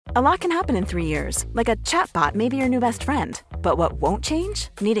A lot can happen in 3 years, like a chatbot may be your new best friend. But what won't change?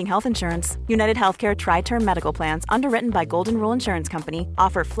 Needing health insurance. United Healthcare Tri-Term Medical Plans, underwritten by Golden Rule Insurance Company,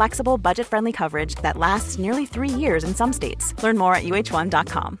 offer flexible, budget-friendly coverage that lasts nearly 3 years in some states. Learn more at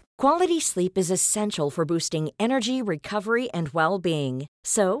uh1.com. Quality sleep is essential for boosting energy, recovery, and well-being.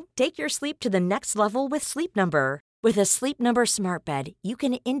 So, take your sleep to the next level with Sleep Number. With a Sleep Number smart bed, you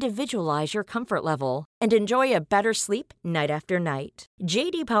can individualize your comfort level and enjoy a better sleep night after night.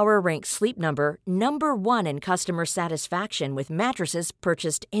 JD Power ranks Sleep Number number 1 in customer satisfaction with mattresses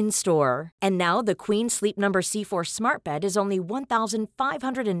purchased in-store. And now the Queen Sleep Number C4 smart bed is only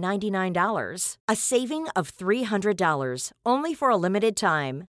 $1,599, a saving of $300, only for a limited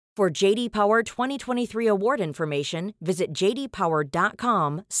time. For JD Power 2023 award information, visit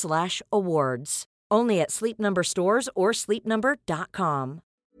jdpower.com/awards. Only at Sleep Number stores or sleepnumber.com.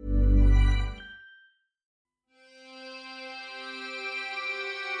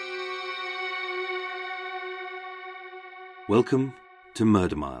 Welcome to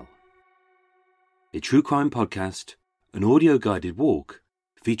Murder Mile, a true crime podcast, an audio-guided walk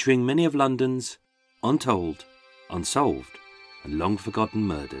featuring many of London's untold, unsolved, and long-forgotten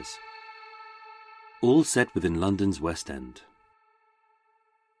murders, all set within London's West End.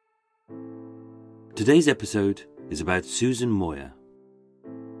 Today's episode is about Susan Moyer,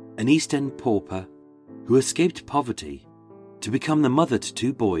 an East End pauper who escaped poverty to become the mother to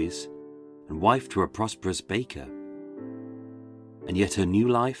 2 boys and wife to a prosperous baker. And yet her new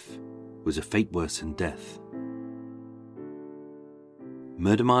life was a fate worse than death.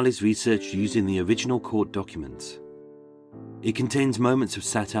 Murder Mile is researched using the original court documents. It contains moments of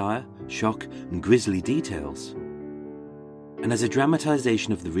satire, shock, and grisly details. And as a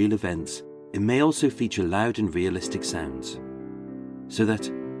dramatization of the real events, it may also feature loud and realistic sounds, so that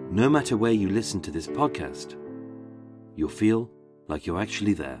no matter where you listen to this podcast, you'll feel like you're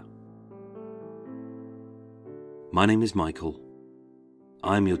actually there. My name is Michael.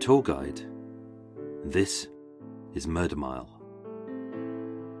 I'm your tour guide. This is Murder Mile.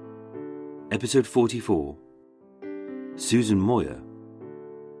 Episode 44, Susan Moyer,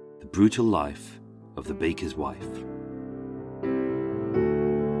 The Brutal Life of the Baker's Wife.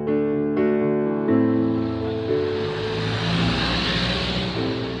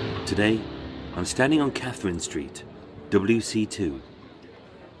 Today, I'm standing on Catherine Street, WC2,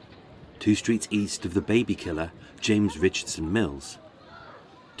 2 streets east of the baby killer James Richardson Mills,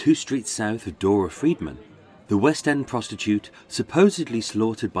 2 streets south of Dora Friedman, the West End prostitute supposedly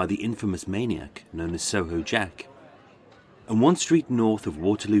slaughtered by the infamous maniac known as Soho Jack, and 1 street north of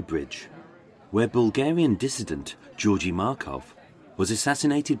Waterloo Bridge, where Bulgarian dissident Georgy Markov was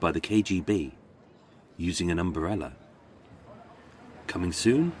assassinated by the KGB using an umbrella. Coming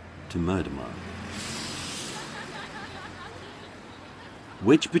soon to Murder Mile.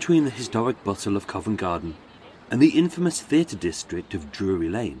 Wedged between the historic bustle of Covent Garden and the infamous theatre district of Drury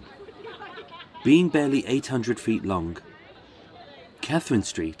Lane, being barely 800 feet long, Catherine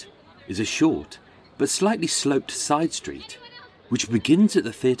Street is a short but slightly sloped side street which begins at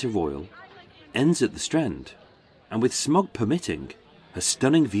the Theatre Royal, ends at the Strand, and with smog permitting, has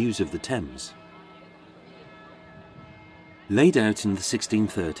stunning views of the Thames. Laid out in the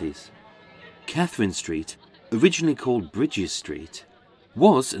 1630s, Catherine Street, originally called Bridges Street,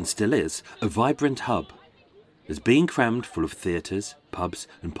 was and still is a vibrant hub, as being crammed full of theatres, pubs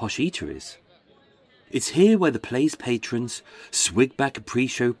and posh eateries. It's here where the play's patrons swig back a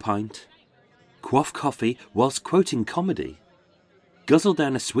pre-show pint, quaff coffee whilst quoting comedy, guzzle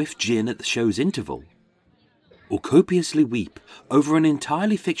down a swift gin at the show's interval, or copiously weep over an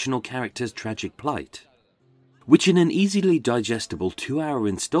entirely fictional character's tragic plight, which in an easily digestible 2-hour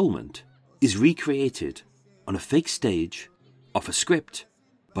instalment is recreated on a fake stage, off a script,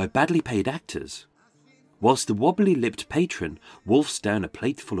 by badly paid actors, whilst the wobbly-lipped patron wolfs down a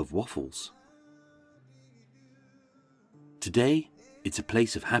plateful of waffles. Today, it's a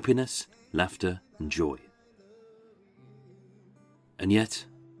place of happiness, laughter and joy. And yet,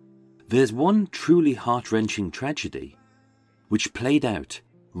 there's one truly heart-wrenching tragedy which played out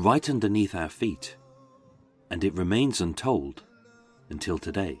right underneath our feet, and it remains untold until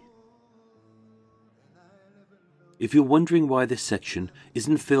today. If you're wondering why this section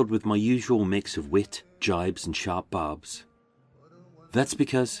isn't filled with my usual mix of wit, jibes and sharp barbs, that's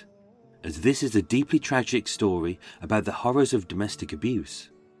because, as this is a deeply tragic story about the horrors of domestic abuse,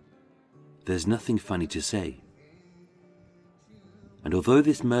 there's nothing funny to say. And although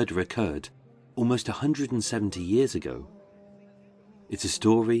this murder occurred almost 170 years ago, it's a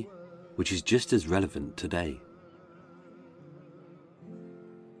story which is just as relevant today.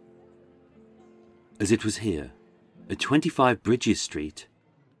 As it was here, at 25 Bridges Street,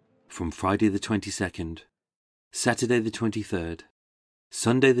 from Friday the 22nd, Saturday the 23rd,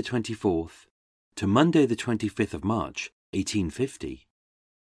 Sunday the 24th, to Monday the 25th of March, 1850,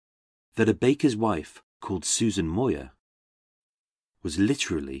 that a baker's wife called Susan Moyer was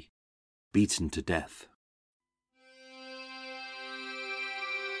literally beaten to death.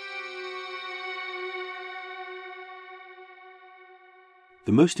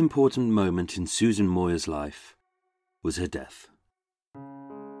 The most important moment in Susan Moyer's life was her death.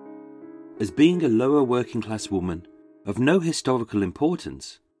 As being a lower working class woman of no historical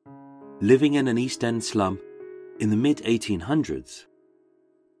importance, living in an East End slum in the mid-1800s,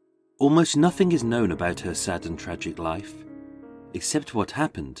 almost nothing is known about her sad and tragic life, except what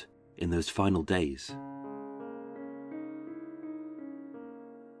happened in those final days.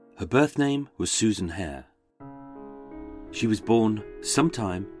 Her birth name was Susan Hare. She was born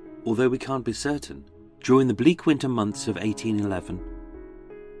sometime, although we can't be certain, during the bleak winter months of 1811,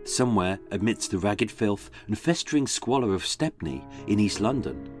 somewhere amidst the ragged filth and festering squalor of Stepney in East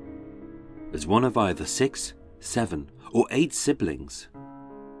London, as one of either 6, 7, or 8 siblings,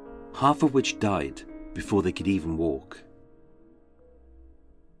 half of which died before they could even walk.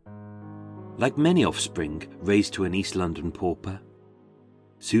 Like many offspring raised to an East London pauper,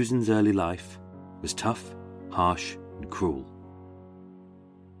 Susan's early life was tough, harsh, and cruel.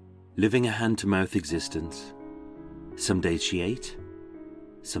 Living a hand-to-mouth existence, some days she ate,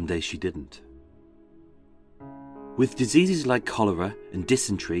 some days she didn't. With diseases like cholera and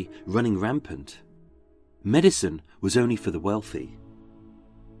dysentery running rampant, medicine was only for the wealthy.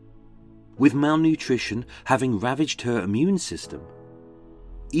 With malnutrition having ravaged her immune system,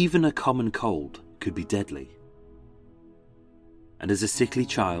 even a common cold could be deadly. And as a sickly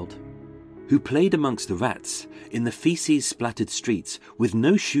child, who played amongst the rats in the feces-splattered streets with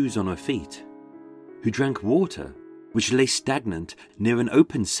no shoes on her feet, who drank water which lay stagnant near an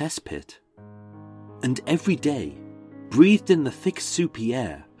open cesspit, and every day breathed in the thick soupy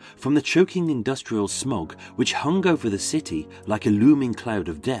air from the choking industrial smog which hung over the city like a looming cloud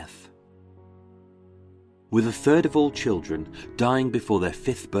of death. With a third of all children dying before their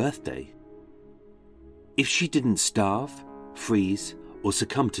 5th birthday, if she didn't starve, freeze, or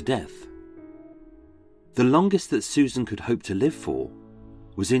succumb to death, the longest that Susan could hope to live for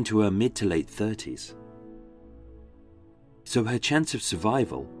was into her mid to late 30s. So her chance of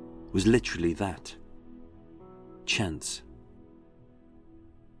survival was literally that. Chance.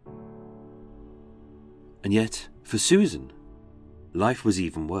 And yet, for Susan, life was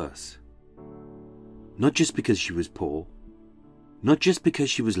even worse. Not just because she was poor, not just because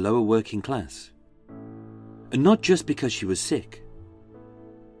she was lower working class, and not just because she was sick,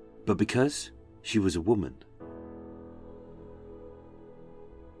 but because she was a woman.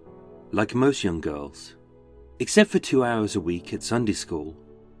 Like most young girls, except for 2 hours a week at Sunday school,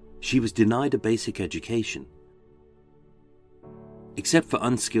 she was denied a basic education. Except for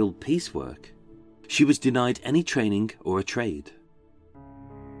unskilled piecework, she was denied any training or a trade.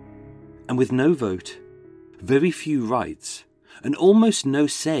 And with no vote, very few rights, and almost no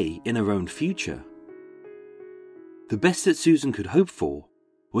say in her own future, the best that Susan could hope for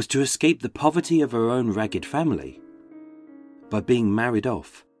was to escape the poverty of her own ragged family by being married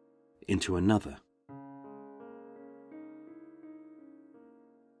off into another.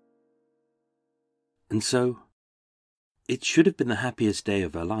 And so, it should have been the happiest day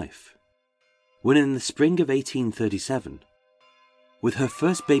of her life, when in the spring of 1837, with her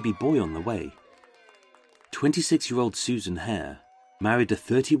first baby boy on the way, 26-year-old Susan Hare married a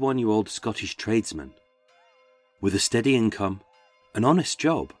 31-year-old Scottish tradesman, with a steady income, an honest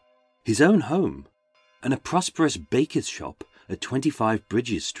job, his own home, and a prosperous baker's shop at 25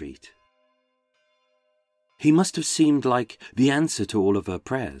 Bridges Street. He must have seemed like the answer to all of her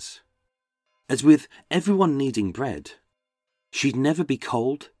prayers, as with everyone needing bread, she'd never be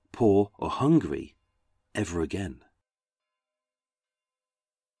cold, poor, or hungry ever again.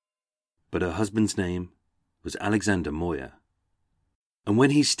 But her husband's name was Alexander Moyer, and when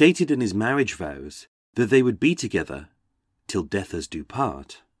he stated in his marriage vows that they would be together till death us do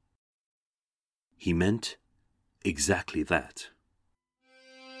part, he meant exactly that.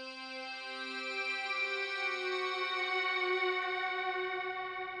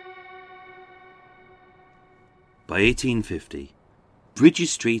 By 1850,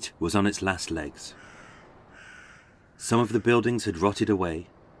 Bridges Street was on its last legs. Some of the buildings had rotted away,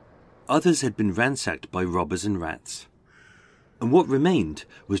 others had been ransacked by robbers and rats, and what remained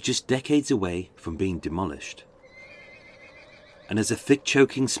was just decades away from being demolished. And as a thick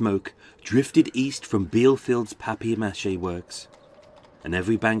choking smoke drifted east from Bealfield's papier-mâché works, and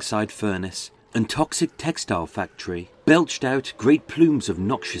every Bankside furnace and toxic textile factory belched out great plumes of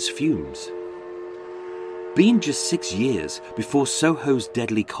noxious fumes. Being just 6 years before Soho's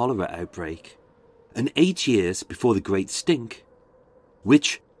deadly cholera outbreak, and 8 years before the Great Stink,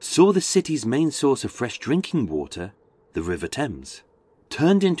 which saw the city's main source of fresh drinking water, the River Thames,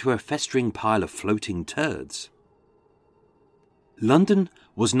 turned into a festering pile of floating turds. London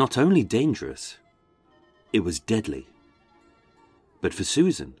was not only dangerous, it was deadly. But for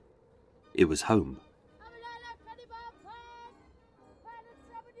Susan, it was home.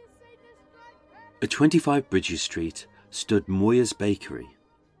 At 25 Bridges Street stood Moyer's Bakery,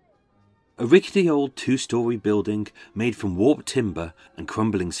 a rickety old 2-story building made from warped timber and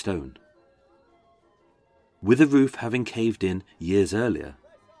crumbling stone. With the roof having caved in years earlier,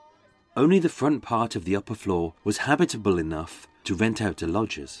 only the front part of the upper floor was habitable enough to rent out to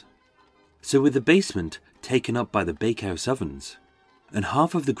lodgers. So with the basement taken up by the bakehouse ovens, and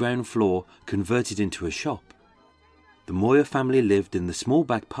half of the ground floor converted into a shop, the Moyer family lived in the small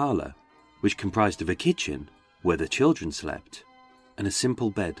back parlour, which comprised of a kitchen where the children slept, and a simple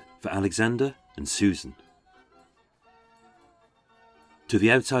bed for Alexander and Susan. To the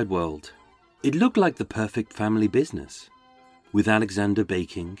outside world, it looked like the perfect family business, with Alexander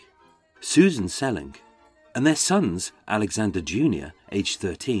baking, Susan selling, and their sons, Alexander Jr., aged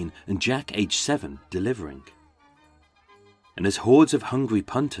 13, and Jack, aged 7, delivering. And as hordes of hungry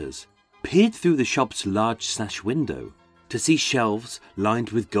punters peered through the shop's large sash window to see shelves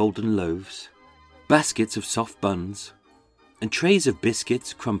lined with golden loaves, baskets of soft buns, and trays of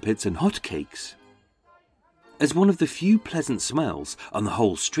biscuits, crumpets, and hot cakes, as one of the few pleasant smells on the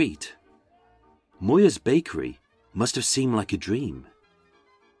whole street, Moyer's Bakery must have seemed like a dream.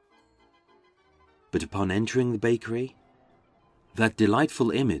 But upon entering the bakery, that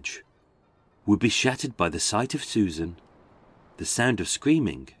delightful image would be shattered by the sight of Susan, the sound of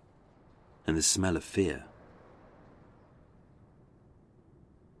screaming, and the smell of fear.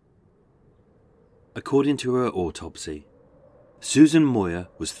 According to her autopsy, Susan Moyer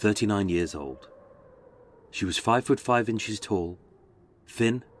was 39 years old. She was 5'5" tall,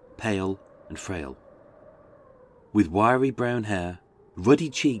 thin, pale, and frail, with wiry brown hair, ruddy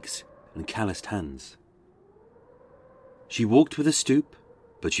cheeks, and calloused hands. She walked with a stoop,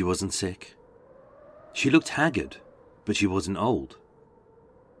 but she wasn't sick. She looked haggard, but she wasn't old.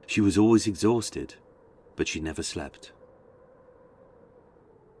 She was always exhausted, but she never slept.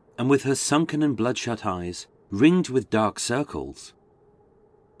 And with her sunken and bloodshot eyes ringed with dark circles,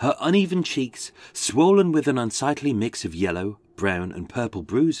 her uneven cheeks swollen with an unsightly mix of yellow, brown, and purple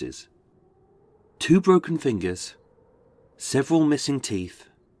bruises, 2 broken fingers, several missing teeth,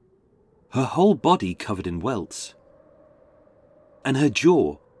 her whole body covered in welts, and her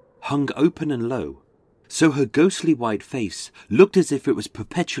jaw hung open and low, so her ghostly white face looked as if it was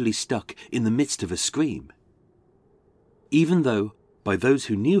perpetually stuck in the midst of a scream, even though, by those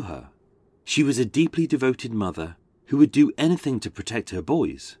who knew her, she was a deeply devoted mother who would do anything to protect her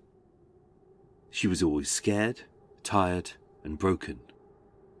boys. She was always scared, tired, and broken.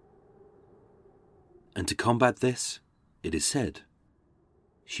 And to combat this, it is said,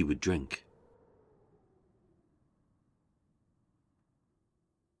 she would drink.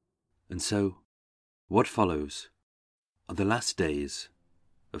 And so, what follows are the last days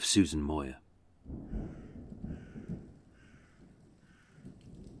of Susan Moyer.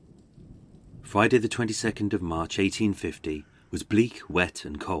 Friday the 22nd of March 1850 was bleak, wet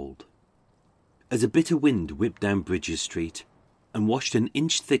and cold, as a bitter wind whipped down Bridges Street and washed an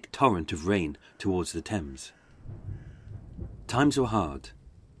inch-thick torrent of rain towards the Thames. Times were hard,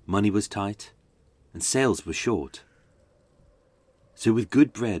 money was tight, and sales were short. So with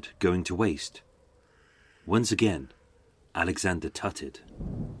good bread going to waste, once again, Alexander tutted.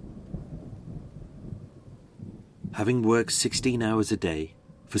 Having worked 16 hours a day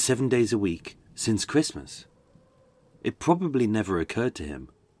for 7 days a week since Christmas, it probably never occurred to him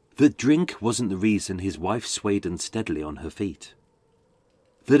that drink wasn't the reason his wife swayed unsteadily on her feet,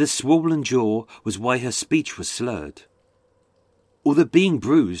 that a swollen jaw was why her speech was slurred, or that being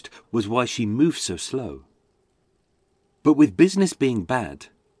bruised was why she moved so slow. But with business being bad,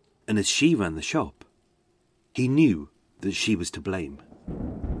 and as she ran the shop, he knew that she was to blame.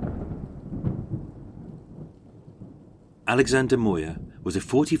 Alexander Moyer was a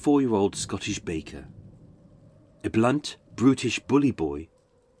 44-year-old Scottish baker, a blunt, brutish bully boy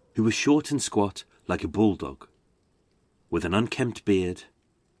who was short and squat like a bulldog, with an unkempt beard,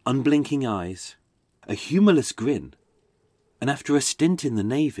 unblinking eyes, a humourless grin, and after a stint in the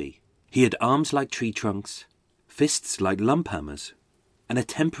Navy, he had arms like tree trunks, fists like lump hammers, and a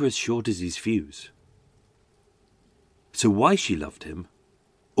temper as short as his fuse. So why she loved him,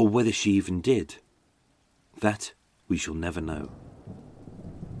 or whether she even did. That we shall never know.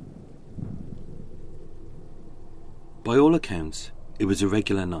 By all accounts, it was a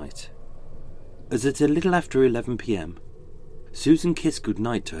regular night, as at a little after 11 p.m, Susan kissed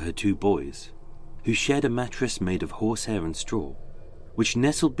goodnight to her 2 boys, who shared a mattress made of horsehair and straw, which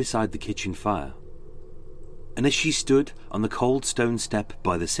nestled beside the kitchen fire. And as she stood on the cold stone step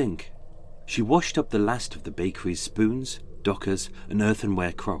by the sink, she washed up the last of the bakery's spoons, dockers, and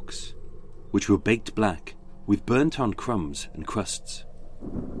earthenware crocks, which were baked black with burnt-on crumbs and crusts.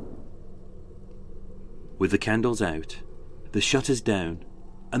 With the candles out, the shutters down,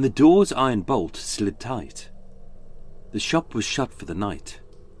 and the door's iron bolt slid tight, the shop was shut for the night.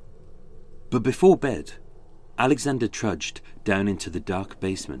 But before bed, Alexander trudged down into the dark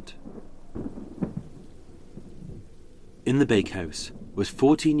basement. In the bakehouse was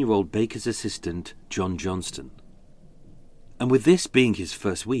 14-year-old baker's assistant John Johnston. And with this being his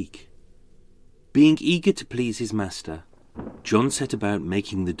first week, being eager to please his master, John set about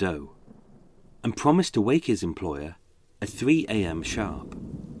making the dough and promised to wake his employer at 3 a.m. sharp.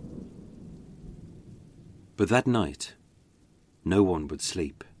 But that night, no one would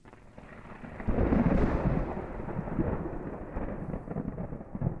sleep.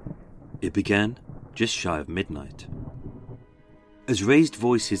 It began just shy of midnight, as raised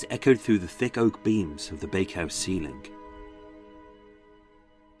voices echoed through the thick oak beams of the bakehouse ceiling.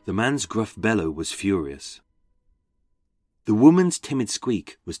 The man's gruff bellow was furious. The woman's timid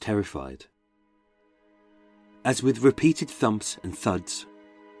squeak was terrified. As with repeated thumps and thuds,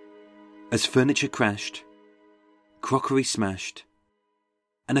 as furniture crashed, crockery smashed,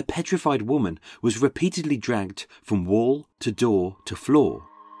 and a petrified woman was repeatedly dragged from wall to door to floor,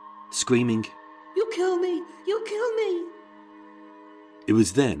 screaming, "You kill me! You kill me!" It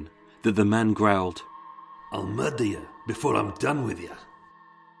was then that the man growled, "I'll murder you before I'm done with you."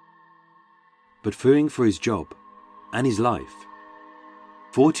 But fearing for his job and his life,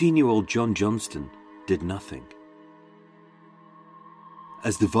 14-year-old John Johnston did nothing.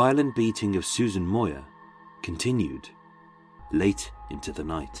 As the violent beating of Susan Moyer continued late into the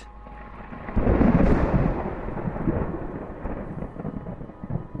night.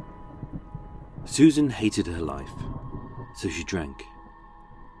 Susan hated her life, so she drank.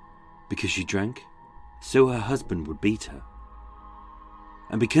 Because she drank, so her husband would beat her.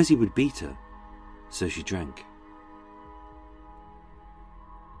 And because he would beat her, so she drank.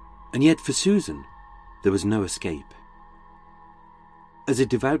 And yet for Susan, there was no escape. As a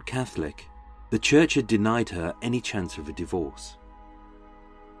devout Catholic, the church had denied her any chance of a divorce.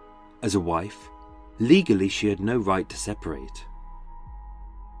 As a wife, legally she had no right to separate.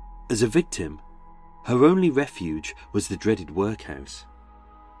 As a victim, her only refuge was the dreaded workhouse.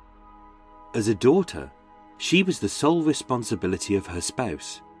 As a daughter, she was the sole responsibility of her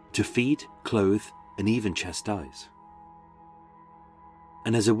spouse to feed, clothe, and even chastise.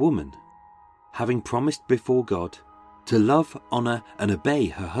 And as a woman, having promised before God to love, honour, and obey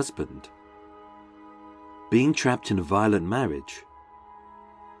her husband, being trapped in a violent marriage,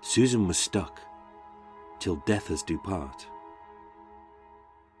 Susan was stuck till death us do part.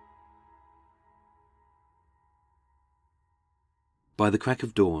 By the crack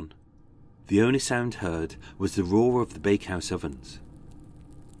of dawn, the only sound heard was the roar of the bakehouse ovens.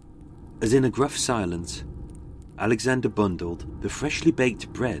 As in a gruff silence, Alexander bundled the freshly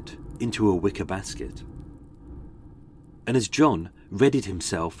baked bread into a wicker basket. And as John readied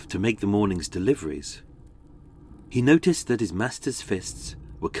himself to make the morning's deliveries, he noticed that his master's fists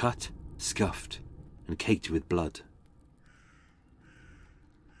were cut, scuffed, and caked with blood.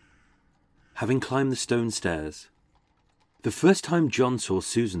 Having climbed the stone stairs, the first time John saw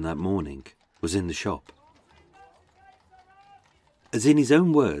Susan that morning was in the shop. As in his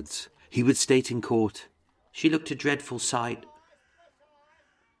own words, he would state in court, "She looked a dreadful sight."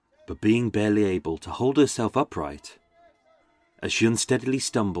 But being barely able to hold herself upright, as she unsteadily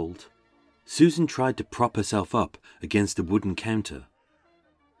stumbled, Susan tried to prop herself up against the wooden counter.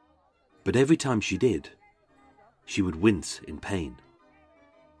 But every time she did, she would wince in pain,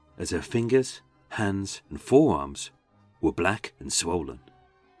 as her fingers, hands, and forearms were black and swollen,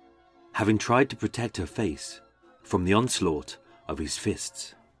 having tried to protect her face from the onslaught of his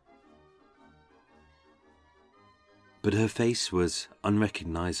fists. But her face was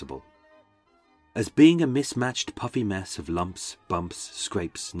unrecognizable, as being a mismatched puffy mess of lumps, bumps,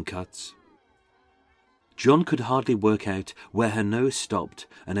 scrapes, and cuts. John could hardly work out where her nose stopped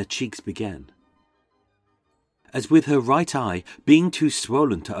and her cheeks began, as with her right eye being too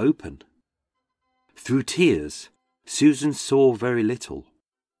swollen to open. Through tears, Susan saw very little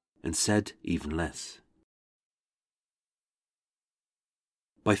and said even less.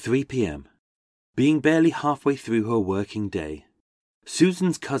 By 3 p.m., being barely halfway through her working day,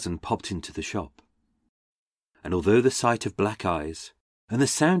 Susan's cousin popped into the shop. And although the sight of black eyes and the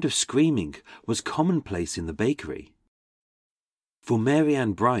sound of screaming was commonplace in the bakery, for Mary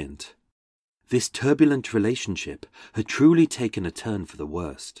Ann Bryant, this turbulent relationship had truly taken a turn for the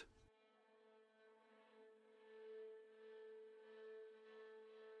worst.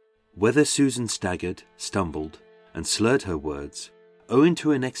 Whether Susan staggered, stumbled, and slurred her words, owing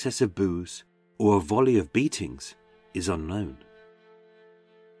to an excess of booze or a volley of beatings, is unknown.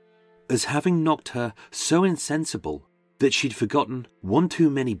 As having knocked her so insensible that she'd forgotten one too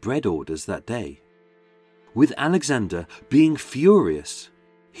many bread orders that day, with Alexander being furious,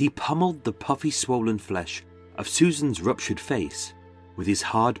 he pummeled the puffy swollen flesh of Susan's ruptured face with his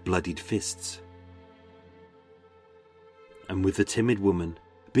hard bloodied fists. And with the timid woman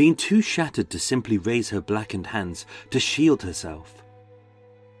being too shattered to simply raise her blackened hands to shield herself,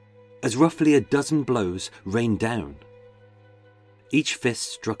 as roughly a dozen blows rained down. Each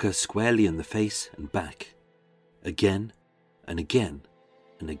fist struck her squarely in the face and back, again and again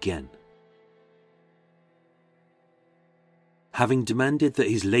and again. Having demanded that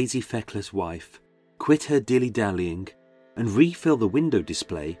his lazy feckless wife quit her dilly-dallying and refill the window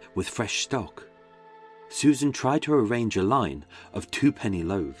display with fresh stock, Susan tried to arrange a line of 2-penny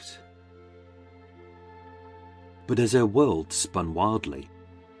loaves. But as her world spun wildly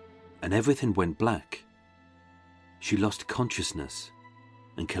and everything went black, she lost consciousness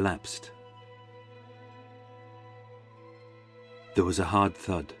and collapsed. There was a hard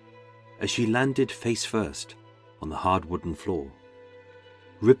thud as she landed face first on the hard wooden floor,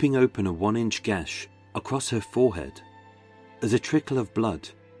 ripping open a 1-inch gash across her forehead as a trickle of blood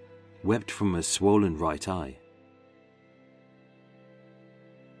wept from her swollen right eye.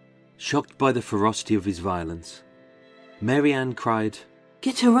 Shocked by the ferocity of his violence, Mary Ann cried,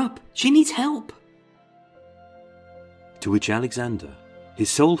 Get her up! She needs help! To which Alexander,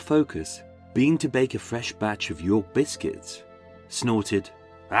 his sole focus being to bake a fresh batch of York biscuits, snorted,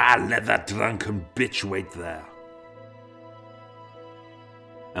 Let that drunken bitch wait there.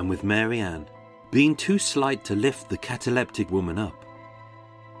 And with Mary Ann being too slight to lift the cataleptic woman up,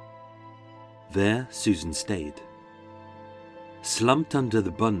 there Susan stayed, slumped under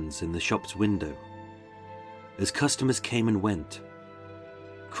the buns in the shop's window, as customers came and went,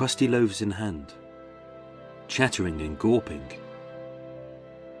 crusty loaves in hand, chattering and gawping,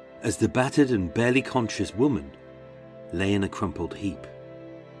 as the battered and barely conscious woman lay in a crumpled heap.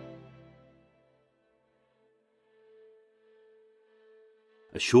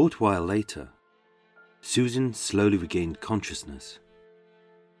 A short while later, Susan slowly regained consciousness,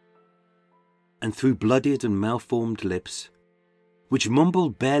 and through bloodied and malformed lips, which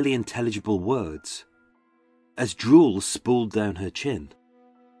mumbled barely intelligible words, as drool spooled down her chin,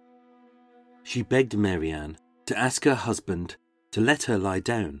 she begged Mary Ann to ask her husband to let her lie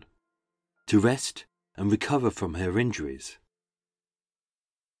down, to rest and recover from her injuries.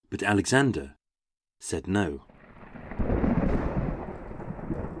 But Alexander said no.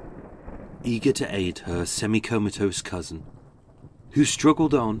 Eager to aid her semi-comatose cousin, who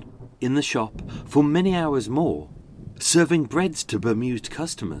struggled on in the shop for many hours more, serving breads to bemused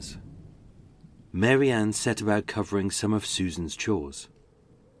customers, Mary Ann set about covering some of Susan's chores,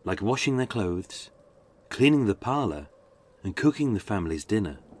 like washing their clothes, cleaning the parlour, and cooking the family's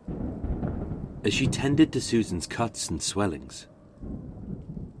dinner, as she tended to Susan's cuts and swellings.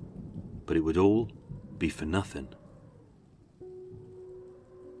 But it would all be for nothing.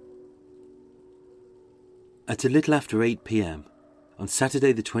 At a little after 8 p.m, on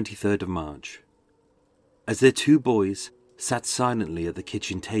Saturday the 23rd of March, as their 2 boys sat silently at the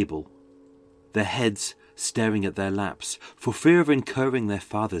kitchen table, their heads staring at their laps for fear of incurring their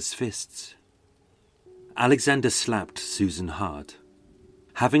father's fists, Alexander slapped Susan hard,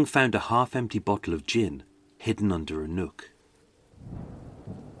 having found a half-empty bottle of gin hidden under a nook.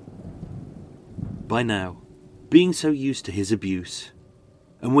 By now, being so used to his abuse,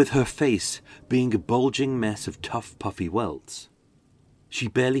 and with her face being a bulging mess of tough, puffy welts, she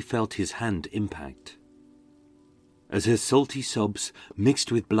barely felt his hand impact, as her salty sobs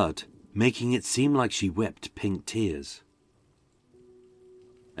mixed with blood, making it seem like she wept pink tears.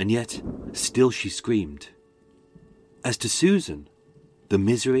 And yet, still she screamed. As to Susan, the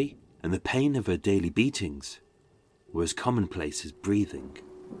misery and the pain of her daily beatings were as commonplace as breathing.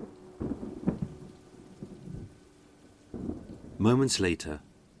 Moments later,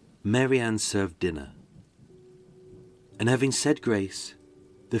 Mary Ann served dinner, and having said grace,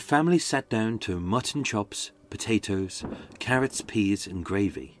 the family sat down to mutton chops, potatoes, carrots, peas, and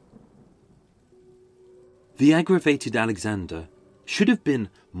gravy. The aggravated Alexander should have been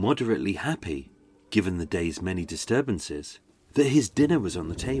moderately happy, given the day's many disturbances, that his dinner was on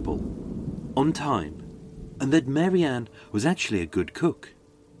the table, on time, and that Mary Ann was actually a good cook.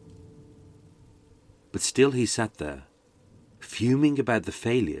 But still he sat there, fuming about the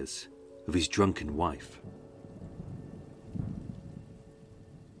failures of his drunken wife.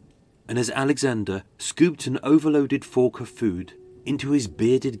 And as Alexander scooped an overloaded fork of food into his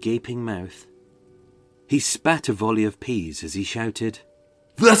bearded, gaping mouth, he spat a volley of peas as he shouted,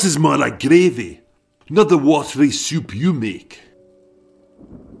 "That is more like gravy, not the watery soup you make."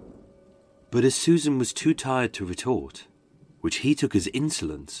 But as Susan was too tired to retort, which he took as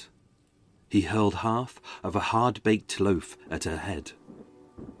insolence, he hurled half of a hard-baked loaf at her head,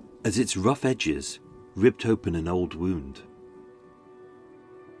 as its rough edges ripped open an old wound.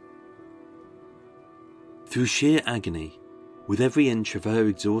 Through sheer agony, with every inch of her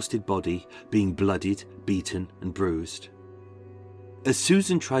exhausted body being bloodied, beaten, and bruised, as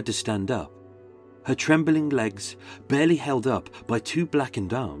Susan tried to stand up, her trembling legs barely held up by two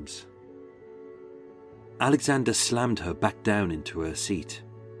blackened arms, Alexander slammed her back down into her seat,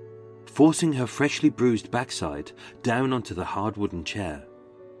 forcing her freshly bruised backside down onto the hard wooden chair.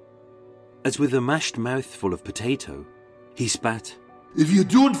 As with a mashed mouthful of potato, he spat, "If you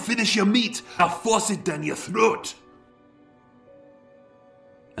don't finish your meat, I'll force it down your throat."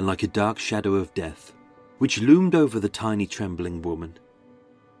 And like a dark shadow of death, which loomed over the tiny trembling woman,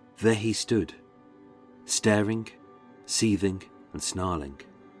 there he stood, staring, seething, and snarling,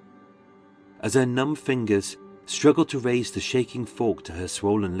 as her numb fingers struggled to raise the shaking fork to her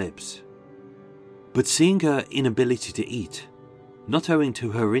swollen lips. But seeing her inability to eat, not owing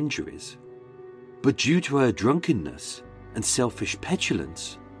to her injuries, but due to her drunkenness and selfish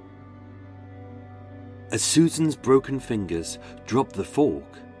petulance, as Susan's broken fingers dropped the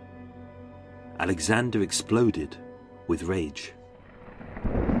fork, Alexander exploded with rage.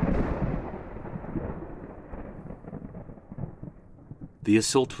 The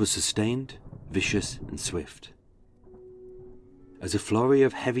assault was sustained, vicious, and swift, as a flurry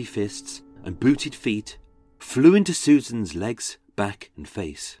of heavy fists and booted feet flew into Susan's legs, back, and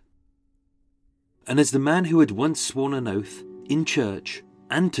face. And as the man who had once sworn an oath, in church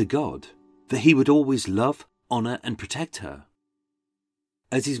and to God, that he would always love, honour, and protect her,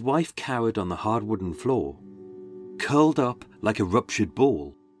 as his wife cowered on the hard wooden floor, curled up like a ruptured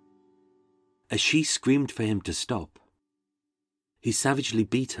ball, as she screamed for him to stop, he savagely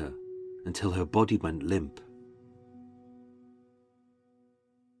beat her until her body went limp.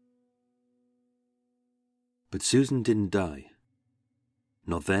 But Susan didn't die.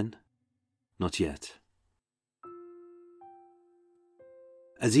 Not then, not yet.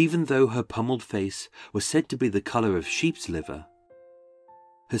 As even though her pummeled face was said to be the colour of sheep's liver,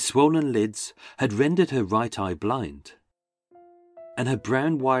 her swollen lids had rendered her right eye blind, and her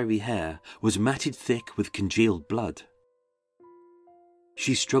brown wiry hair was matted thick with congealed blood.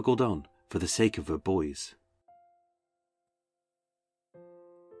 She struggled on for the sake of her boys.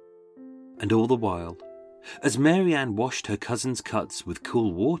 And all the while, as Mary Ann washed her cousin's cuts with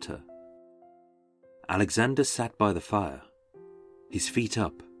cool water, Alexander sat by the fire, his feet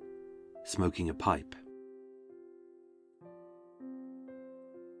up, smoking a pipe.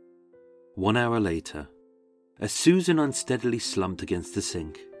 1 hour later, as Susan unsteadily slumped against the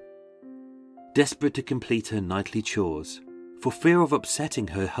sink, desperate to complete her nightly chores for fear of upsetting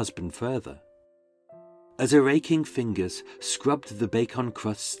her husband further, as her aching fingers scrubbed the bacon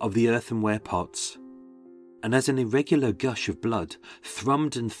crusts of the earthenware pots, and as an irregular gush of blood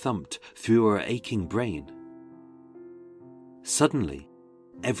thrummed and thumped through her aching brain, suddenly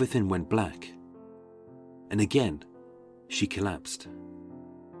everything went black, and again she collapsed.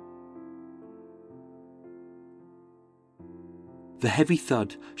 The heavy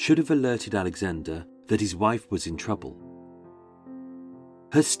thud should have alerted Alexander that his wife was in trouble.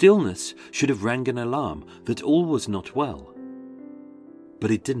 Her stillness should have rang an alarm that all was not well.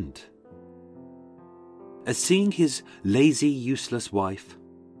 But it didn't. As seeing his lazy, useless wife,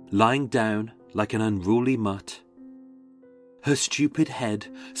 lying down like an unruly mutt, her stupid head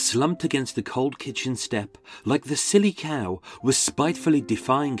slumped against the cold kitchen step like the silly cow was spitefully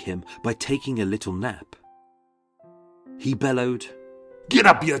defying him by taking a little nap, he bellowed, "Get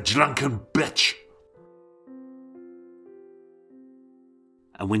up, you drunken bitch!"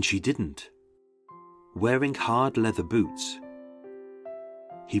 And when she didn't, wearing hard leather boots,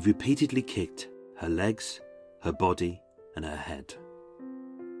 he repeatedly kicked her legs, her body, and her head.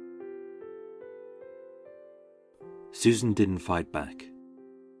 Susan didn't fight back.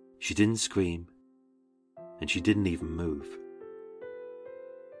 She didn't scream, and she didn't even move.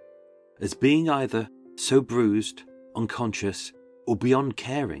 As being either so bruised, unconscious, or beyond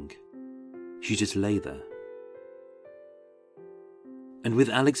caring. She just lay there. And with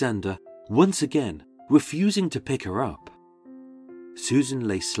Alexander once again refusing to pick her up, Susan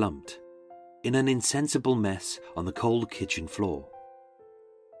lay slumped in an insensible mess on the cold kitchen floor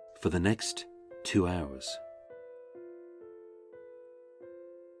for the next 2 hours.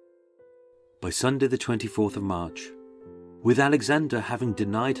 By Sunday the 24th of March, with Alexander having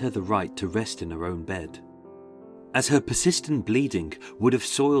denied her the right to rest in her own bed, as her persistent bleeding would have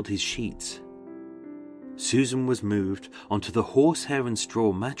soiled his sheets, Susan was moved onto the horsehair and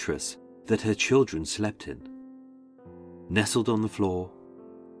straw mattress that her children slept in, nestled on the floor,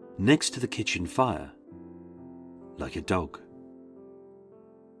 next to the kitchen fire, like a dog.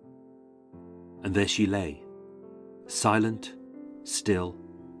 And there she lay, silent, still,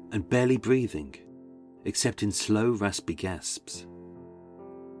 and barely breathing, except in slow, raspy gasps.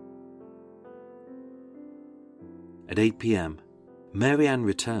 At 8 p.m, Mary Ann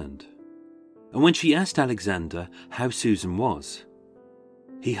returned, and when she asked Alexander how Susan was,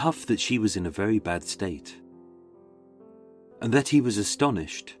 he huffed that she was in a very bad state, and that he was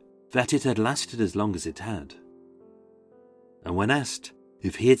astonished that it had lasted as long as it had. And when asked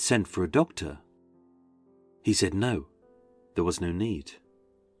if he had sent for a doctor, he said no, there was no need.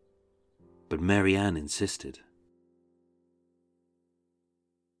 But Mary Ann insisted.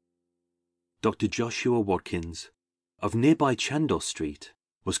 Dr. Joshua Watkins of nearby Chandos Street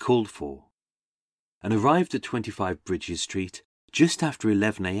was called for and arrived at 25 Bridges Street just after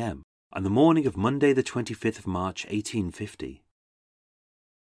 11 a.m. on the morning of Monday the 25th of March 1850,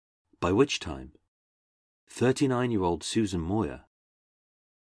 by which time 39-year-old Susan Moyer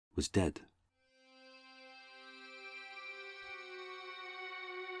was dead.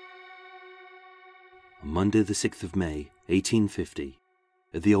 On Monday the 6th of May 1850,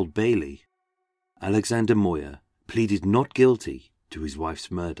 at the Old Bailey, Alexander Moyer pleaded not guilty to his wife's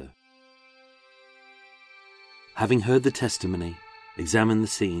murder. Having heard the testimony, examined the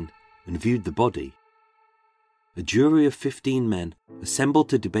scene, and viewed the body, a jury of 15 men assembled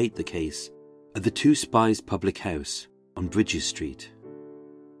to debate the case at the Two Spies public house on Bridges Street.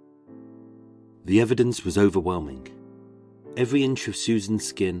 The evidence was overwhelming. Every inch of Susan's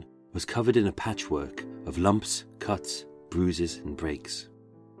skin was covered in a patchwork of lumps, cuts, bruises, and breaks.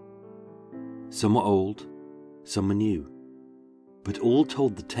 Some were old, some were new, but all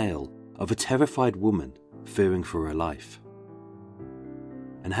told the tale of a terrified woman fearing for her life.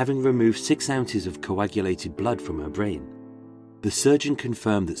 And having removed 6 ounces of coagulated blood from her brain, the surgeon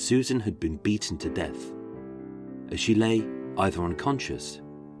confirmed that Susan had been beaten to death, as she lay either unconscious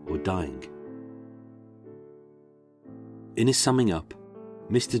or dying. In his summing up,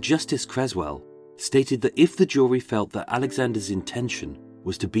 Mr. Justice Creswell stated that if the jury felt that Alexander's intention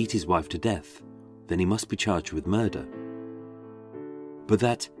was to beat his wife to death, then he must be charged with murder. But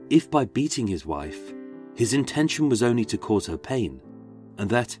that if by beating his wife, his intention was only to cause her pain, and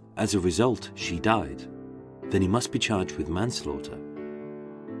that as a result she died, then he must be charged with manslaughter.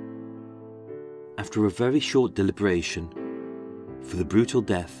 After a very short deliberation, for the brutal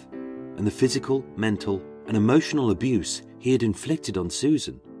death and the physical, mental, and emotional abuse he had inflicted on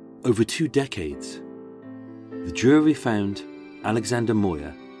Susan over 2 decades, the jury found Alexander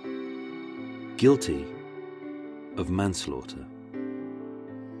Moyer guilty of manslaughter.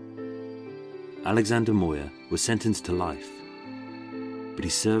 Alexander Moyer was sentenced to life, but he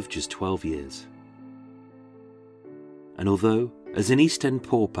served just 12 years. And although, as an East End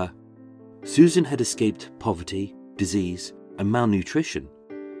pauper, Susan had escaped poverty, disease, and malnutrition,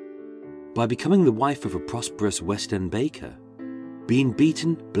 by becoming the wife of a prosperous West End baker, being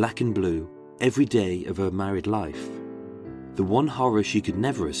beaten black and blue every day of her married life, the one horror she could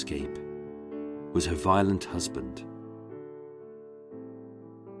never escape was her violent husband.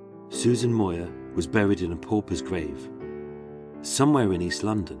 Susan Moyer was buried in a pauper's grave, somewhere in East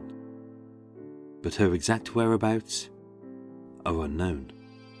London, but her exact whereabouts are unknown.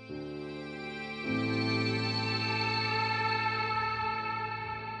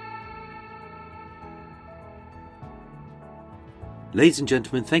 Ladies and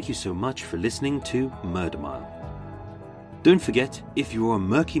gentlemen, thank you so much for listening to Murder Mile. Don't forget, if you're a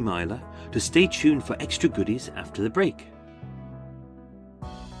Murky Miler, to stay tuned for extra goodies after the break.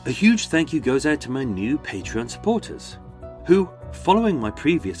 A huge thank you goes out to my new Patreon supporters, who, following my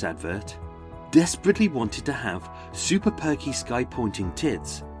previous advert, desperately wanted to have super perky sky-pointing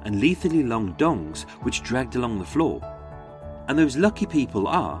tits and lethally long dongs which dragged along the floor. And those lucky people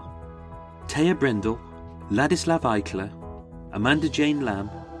are Taya Brendel, Ladislav Eichler, Amanda Jane Lamb,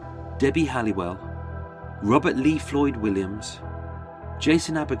 Debbie Halliwell, Robert Lee Floyd Williams,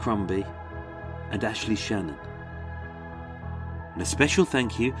 Jason Abercrombie, and Ashley Shannon. And a special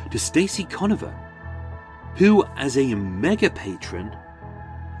thank you to Stacey Conover, who, as a mega patron,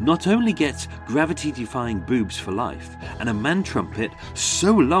 not only gets gravity-defying boobs for life and a man trumpet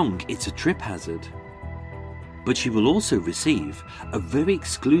so long it's a trip hazard, but she will also receive a very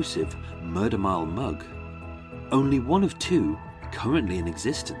exclusive Murder Mile mug, only one of 2 currently in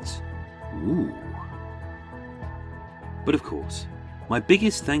existence. Ooh. But of course, my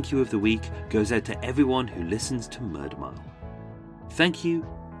biggest thank you of the week goes out to everyone who listens to Murder Mile. Thank you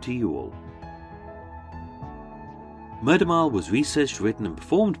to you all. Murder Mile was researched, written and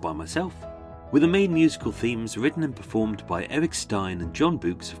performed by myself, with the main musical themes written and performed by Eric Stein and John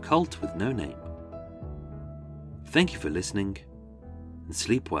Books of Cult with No Name. Thank you for listening, and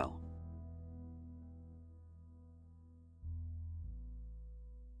sleep well.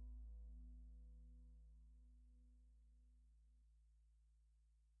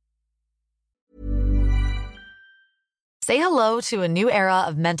 Say hello to a new era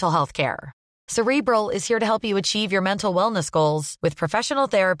of mental health care. Cerebral is here to help you achieve your mental wellness goals with professional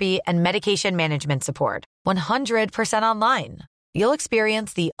therapy and medication management support. 100% online. You'll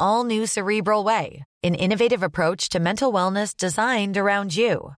experience the all-new Cerebral Way, an innovative approach to mental wellness designed around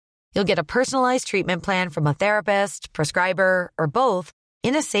you. You'll get a personalized treatment plan from a therapist, prescriber, or both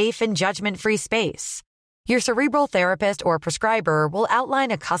in a safe and judgment-free space. Your Cerebral therapist or prescriber will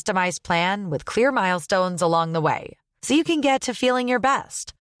outline a customized plan with clear milestones along the way, so you can get to feeling your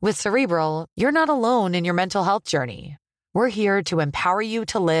best. With Cerebral, you're not alone in your mental health journey. We're here to empower you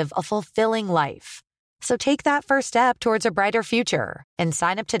to live a fulfilling life. So take that first step towards a brighter future and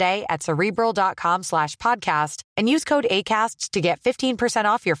sign up today at Cerebral.com/podcast and use code ACAST to get 15%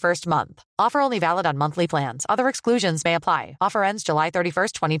 off your first month. Offer only valid on monthly plans. Other exclusions may apply. Offer ends July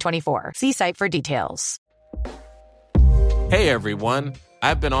 31st, 2024. See site for details. Hey everyone,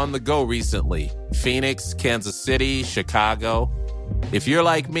 I've been on the go recently. Phoenix, Kansas City, Chicago. If you're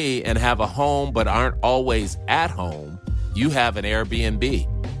like me and have a home but aren't always at home, you have an Airbnb.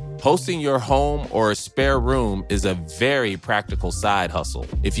 Hosting your home or a spare room is a very practical side hustle.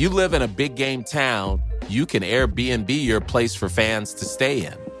 If you live in a big game town, you can Airbnb your place for fans to stay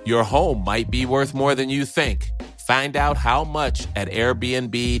in. Your home might be worth more than you think. Find out how much at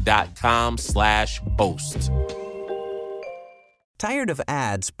airbnb.com/host. Tired of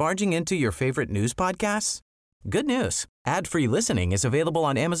ads barging into your favorite news podcasts? Good news. Ad-free listening is available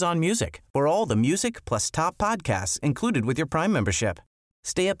on Amazon Music for all the music plus top podcasts included with your Prime membership.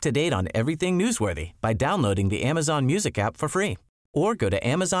 Stay up to date on everything newsworthy by downloading the Amazon Music app for free or go to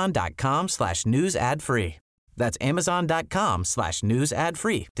amazon.com/news ad free. That's amazon.com/news ad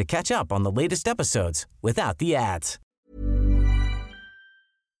free to catch up on the latest episodes without the ads.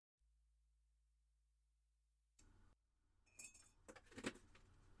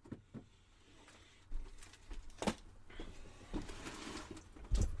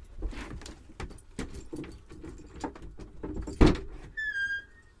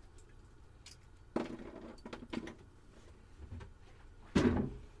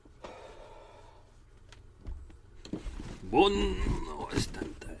 Buono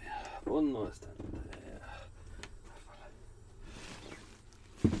istante. Buono istante.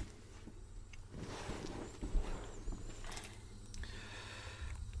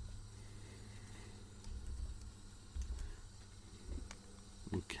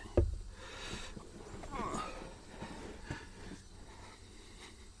 Okay.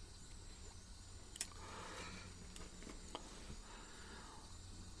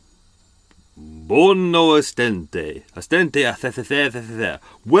 Buono ostente. Ostente.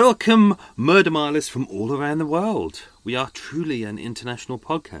 Welcome, Murder Milers from all around the world. We are truly an international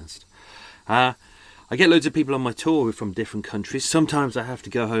podcast. I get loads of people on my tour from different countries. Sometimes I have to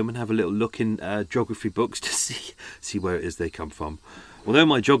go home and have a little look in geography books to see where it is they come from. Although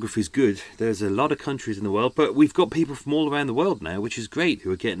my geography's good, there's a lot of countries in the world, but we've got people from all around the world now, which is great,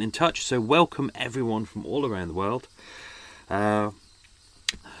 who are getting in touch. So welcome everyone from all around the world.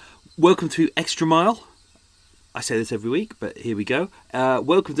 Welcome to Extra Mile. I say this every week, but here we go.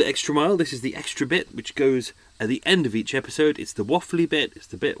 Welcome to Extra Mile. This is the extra bit, which goes at the end of each episode. It's the waffly bit. It's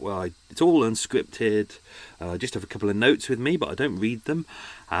the bit where it's all unscripted. I just have a couple of notes with me, but I don't read them.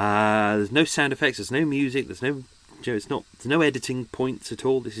 There's no sound effects. There's no music. There's no editing points at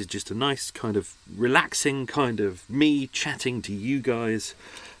all. This is just a nice kind of relaxing kind of me chatting to you guys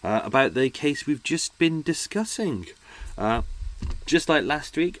about the case we've just been discussing. Just like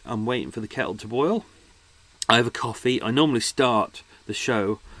last week, I'm waiting for the kettle to boil. I have a coffee. I normally start the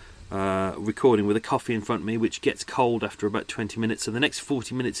show recording with a coffee in front of me, which gets cold after about 20 minutes. So the next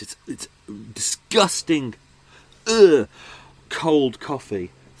 40 minutes, it's disgusting, cold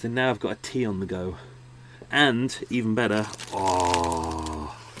coffee. So now I've got a tea on the go. And, even better,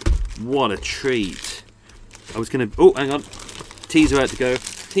 What a treat. I was going to... Oh, hang on. Teaser out to go.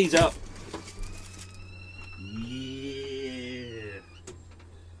 Tease up. Yeah.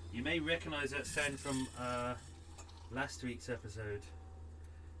 You may recognise that sound from last week's episode.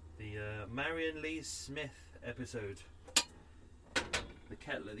 The Marion Lee Smith episode. The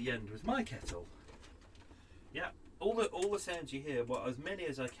kettle at the end was my kettle. Yeah, all the sounds you hear, well, as many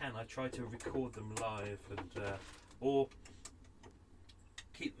as I can, I try to record them live and or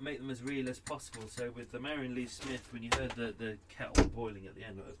make them as real as possible. So with the Marion Lee Smith, when you heard the kettle boiling at the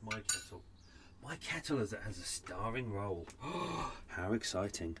end, that was my kettle. My kettle has a starring role. How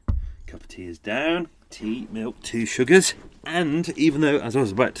exciting. Cup of tea is down. Tea, milk, 2 sugars. And even though, as I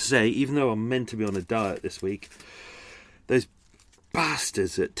was about to say, even though I'm meant to be on a diet this week, those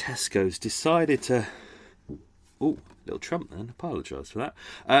bastards at Tesco's decided to... Oh, little Trump then. Apologise for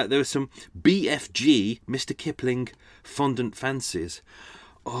that. There was some BFG, Mr. Kipling fondant fancies.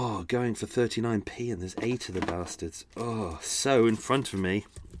 Oh, going for 39p, and there's 8 of the bastards. Oh, so in front of me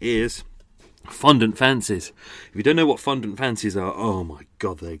is fondant fancies. If you don't know what fondant fancies are, oh my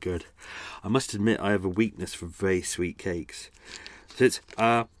god, they're good. I must admit I have a weakness for very sweet cakes. So it's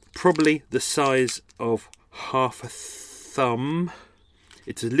probably the size of half a thumb.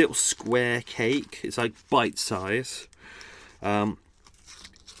 It's a little square cake. It's like bite size.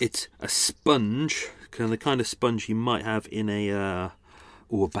 It's a sponge, the kind of sponge you might have in a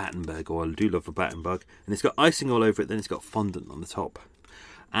Battenberg, or I do love a Battenberg. And it's got icing all over it, then it's got fondant on the top.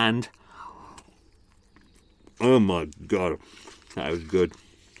 And, oh my god, that was good.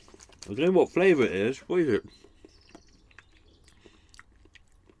 I don't know what flavour it is. What is it?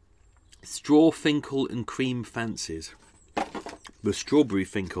 Straw Finkel and Cream Fancies. The strawberry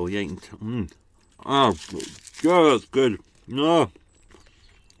Finkel, yeah. Oh, God, that's good. No.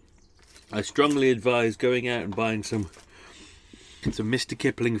 I strongly advise going out and buying some Mr.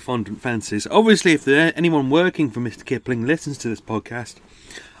 Kipling fondant fancies. Obviously, if anyone working for Mr. Kipling listens to this podcast,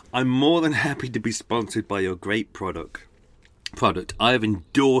 I'm more than happy to be sponsored by your great product. I have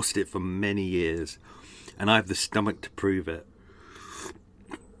endorsed it for many years, and I have the stomach to prove it.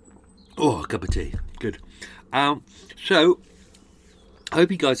 Oh, a cup of tea. Good. So, I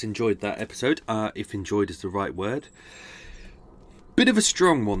hope you guys enjoyed that episode, if enjoyed is the right word. Bit of a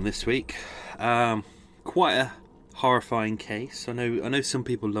strong one this week. Quite a horrifying case. I know some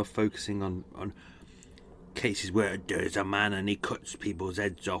people love focusing on cases where there's a man and he cuts people's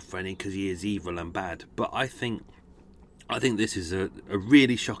heads off because he is evil and bad. But I think this is a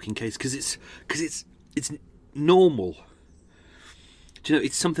really shocking case because it's normal. Do you know,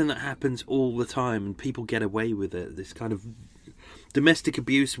 it's something that happens all the time and people get away with it. This kind of domestic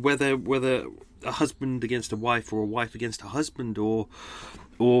abuse, whether a husband against a wife or a wife against a husband, or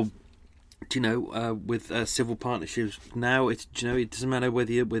with civil partnerships. Now it doesn't matter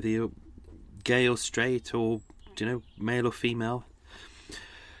whether you're gay or straight, or male or female.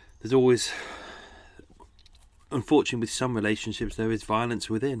 There's always, unfortunately, with some relationships there is violence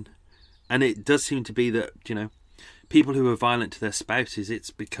within, and it does seem to be that people who are violent to their spouses,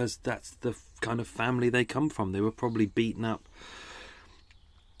 it's because that's the kind of family they come from. They were probably beaten up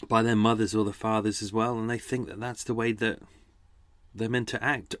by their mothers or the fathers as well, and they think that that's the way that they're meant to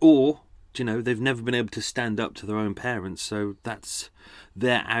act. Or, they've never been able to stand up to their own parents, so that's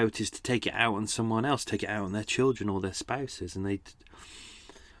their out is to take it out on someone else, take it out on their children or their spouses. And I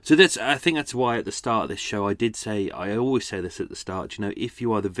think that's why at the start of this show I always say this at the start, if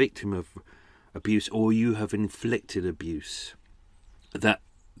you are the victim of abuse or you have inflicted abuse, that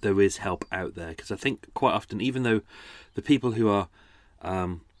there is help out there. Because I think quite often, even though the people who are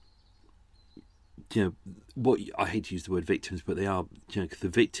what I hate to use the word victims, but they are the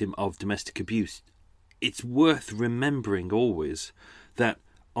victim of domestic abuse, it's worth remembering always that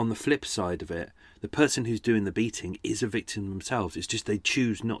on the flip side of it, the person who's doing the beating is a victim themselves. It's just they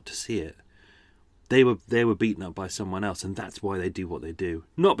choose not to see it. They were beaten up by someone else, and that's why they do what they do.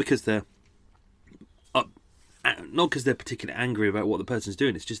 Not because they're particularly angry about what the person's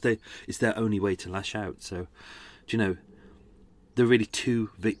doing. It's just it's their only way to lash out. So, there are really two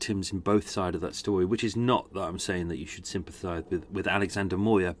victims in both sides of that story, which is not that I'm saying that you should sympathise with Alexander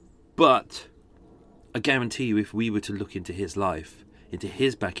Moya, but I guarantee you, if we were to look into his life, into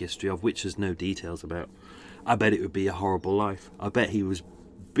his back history, of which there's no details about, I bet it would be a horrible life. I bet he was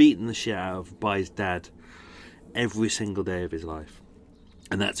beaten the shit out of by his dad every single day of his life.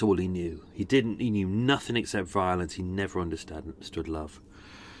 And that's all he knew. He knew nothing except violence. He never understood love.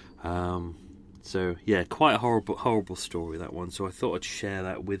 So yeah, quite a horrible story, that one. So I thought I'd share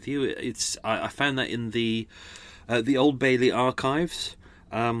that with you. I found that in the Old Bailey archives.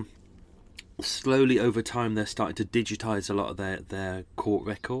 slowly over time they're starting to digitise a lot of their court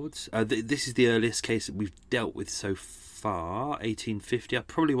records. This is the earliest case that we've dealt with so far, 1850. I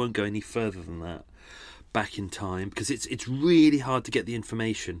probably won't go any further than that back in time, because it's really hard to get the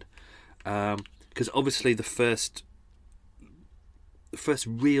information. Because obviously the first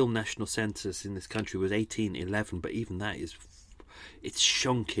real national census in this country was 1811, but even that it's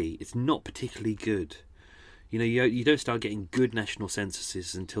shonky. It's not particularly good. You know, you don't start getting good national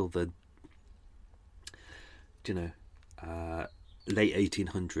censuses until the late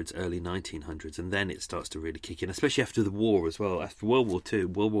 1800s, early 1900s, and then it starts to really kick in, especially after the war as well. After World War II,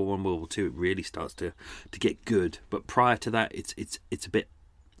 World War I, World War II, it really starts to get good. But prior to that, it's a bit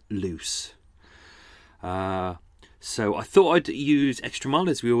loose. So I thought I'd use Extra Mile,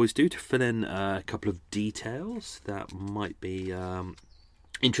 as we always do, to fill in a couple of details that might be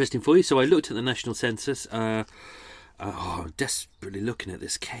interesting for you. So I looked at the national census. I'm desperately looking at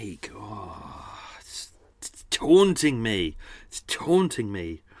this cake. It's taunting me. It's taunting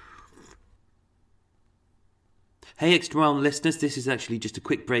me. Hey Extra Mile listeners, this is actually just a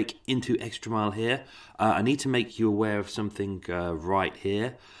quick break into Extra Mile here. I need to make you aware of something right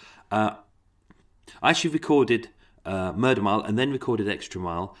here. I actually recorded Murder Mile and then recorded Extra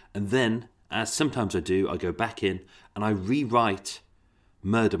Mile, and then, as sometimes I do, I go back in and I rewrite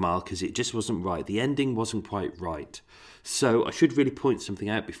Murder Mile because it just wasn't right. The ending wasn't quite right. So I should really point something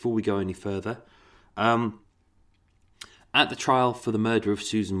out before we go any further. At the trial for the murder of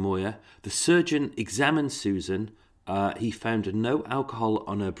Susan Moyer, the surgeon examined Susan. He found no alcohol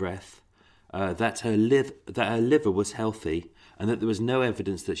on her breath, that her liver was healthy, and that there was no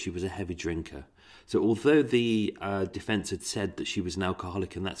evidence that she was a heavy drinker. So although the defence had said that she was an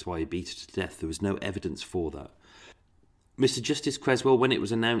alcoholic and that's why he beat her to death, there was no evidence for that. Mr. Justice Creswell, when it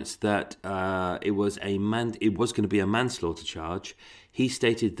was announced that it was going to be a manslaughter charge, he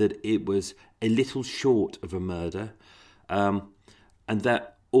stated that it was a little short of a murder, and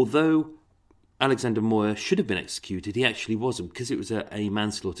that although Alexander Moyer should have been executed, he actually wasn't, because it was a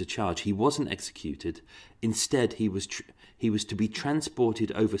manslaughter charge. He wasn't executed. Instead, he was to be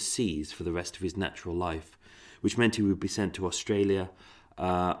transported overseas for the rest of his natural life, which meant he would be sent to Australia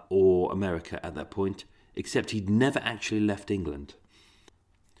or America at that point, except he'd never actually left England.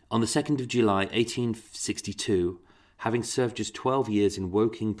 On the 2nd of July 1862, having served just 12 years in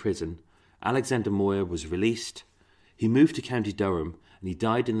Woking prison, Alexander Moyer was released. He moved to County Durham, and he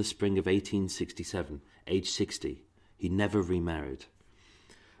died in the spring of 1867, aged 60. He never remarried.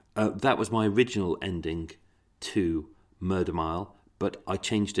 That was my original ending to Murder Mile, but I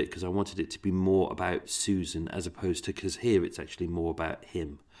changed it because I wanted it to be more about Susan, as opposed to, because here it's actually more about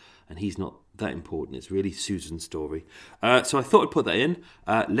him, and he's not that important. It's really Susan's story. So I thought I'd put that in.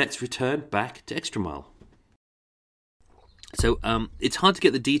 Let's return back to Extra Mile. So it's hard to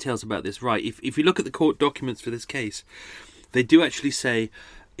get the details about this right. If you look at the court documents for this case, they do actually say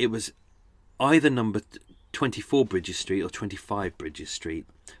it was either number 24 Bridges Street or 25 Bridges Street,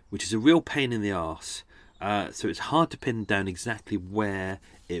 which is a real pain in the arse. So it's hard to pin down exactly where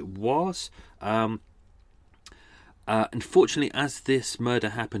it was. Unfortunately, as this murder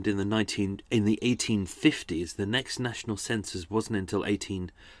happened in the 1850s, the next national census wasn't until April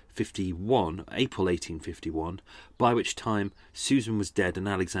 1851, by which time Susan was dead and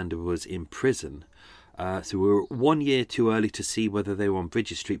Alexander was in prison. So we were 1 year too early to see whether they were on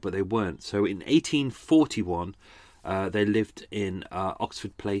Bridges Street, but they weren't. So in 1841, they lived in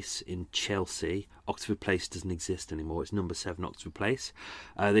Oxford Place in Chelsea. Oxford Place doesn't exist anymore. It's number 7 Oxford Place.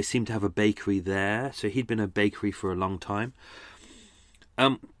 They seem to have a bakery there. So he'd been a bakery for a long time.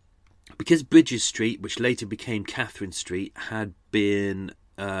 Because Bridges Street, which later became Catherine Street, had been...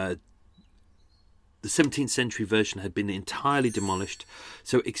 the 17th century version had been entirely demolished.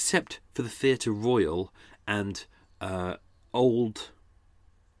 So except for the Theatre Royal and Old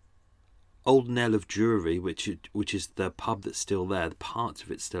Nell of Drury, which is the pub that's still there, the parts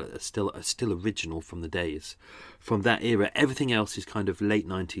of it are still original from the days, from that era. Everything else is kind of late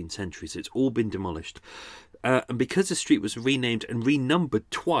 19th century, so it's all been demolished. And because the street was renamed and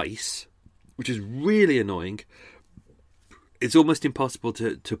renumbered twice, which is really annoying, it's almost impossible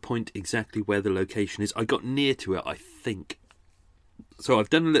to point exactly where the location is. I got near to it, I think. So I've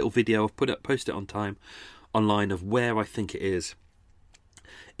done a little video. I've posted it online of where I think it is.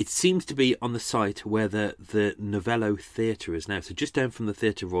 It seems to be on the site where the Novello Theatre is now. So just down from the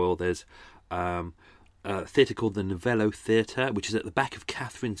Theatre Royal, there's a theatre called the Novello Theatre, which is at the back of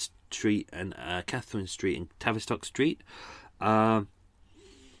Catherine Street and Tavistock Street.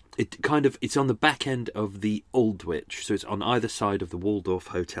 It's on the back end of the Aldwych, so it's on either side of the Waldorf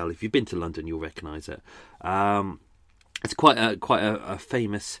Hotel. If you've been to London, you'll recognise it. It's quite a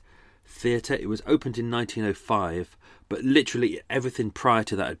famous Theatre. It was opened in 1905, but literally everything prior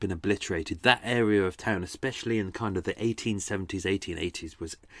to that had been obliterated. That area of town, especially in kind of the 1870s, 1880s,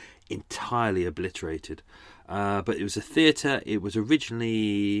 was entirely obliterated. But it was a theatre. It was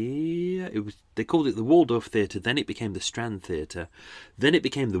originally, they called it the Waldorf Theatre, then it became the Strand Theatre, then it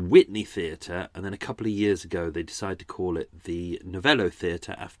became the Whitney Theatre, and then a couple of years ago they decided to call it the Novello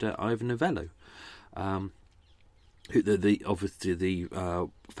Theatre after Ivor Novello. Obviously the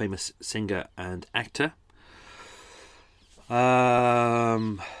famous singer and actor.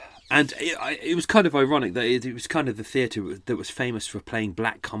 And it was kind of ironic that it was kind of the theatre that was famous for playing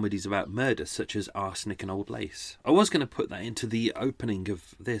black comedies about murder, such as Arsenic and Old Lace. I was going to put that into the opening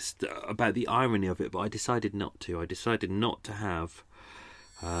of this, about the irony of it, but I decided not to. I decided not to have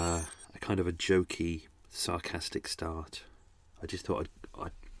a kind of a jokey, sarcastic start. I just thought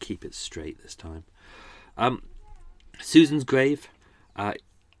I'd keep it straight this time. Susan's grave,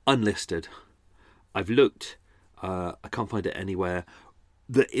 unlisted. I've looked, I can't find it anywhere.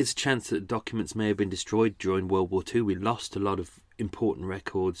 There is a chance that documents may have been destroyed during World War II. We lost a lot of important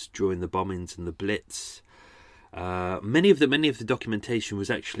records during the bombings and the Blitz. Many of the documentation was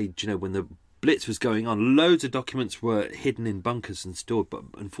actually, when the Blitz was going on, loads of documents were hidden in bunkers and stored, but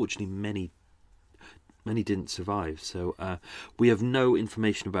unfortunately many didn't survive. So we have no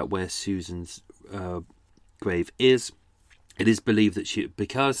information about where Susan's grave is. It is believed that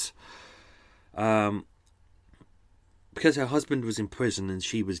because her husband was in prison and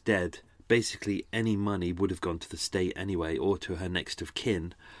she was dead, basically any money would have gone to the state anyway, or to her next of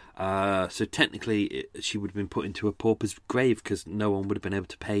kin. So technically she would have been put into a pauper's grave, because no one would have been able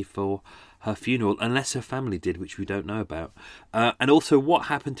to pay for her funeral, unless her family did, which we don't know about. And also, what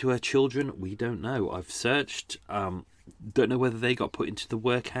happened to her children, we don't know. I've searched, don't know whether they got put into the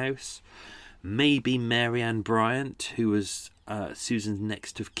workhouse. Maybe Mary Ann Bryant, who was Susan's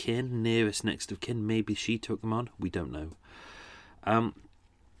next of kin, nearest next of kin, maybe she took them on. We don't know.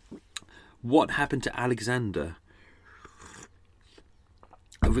 What happened to Alexander?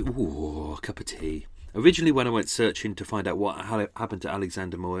 Ooh, a cup of tea. Originally, when I went searching to find out what happened to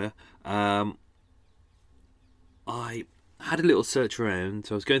Alexander Moyer, I had a little search around.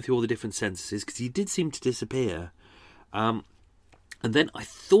 So I was going through all the different censuses, because he did seem to disappear. And then I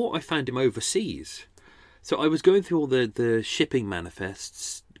thought I found him overseas. So I was going through all the shipping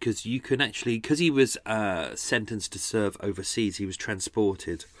manifests, because you can actually, because he was sentenced to serve overseas, he was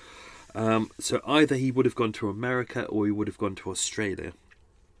transported. So either he would have gone to America or he would have gone to Australia.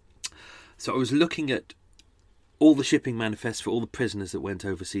 So I was looking at all the shipping manifests for all the prisoners that went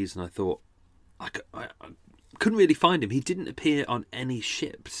overseas, and I thought, I couldn't really find him. He didn't appear on any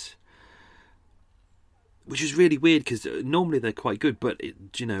ships, which is really weird, because normally they're quite good, but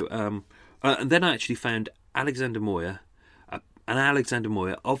and then I actually found Alexander Moyer, an Alexander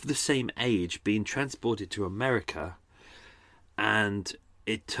Moyer of the same age, being transported to America, and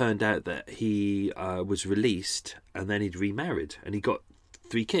it turned out that he was released, and then he'd remarried, and he got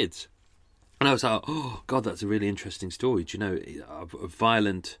 3 kids. And I was like, oh God, that's a really interesting story. A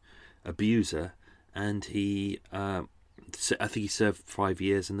violent abuser, and he, I think he served 5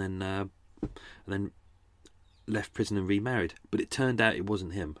 years, and then left prison and remarried. But it turned out it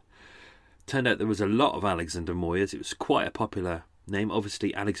wasn't him. Turned out there was a lot of Alexander Moyers. It was quite a popular name.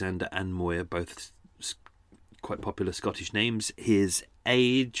 Obviously, Alexander and Moyer, both quite popular Scottish names. His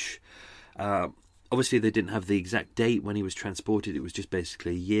age, obviously they didn't have the exact date when he was transported. It was just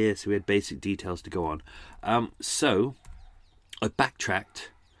basically a year, so we had basic details to go on. So I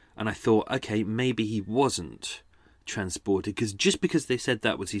backtracked, and I thought, okay, maybe he wasn't transported, because just because they said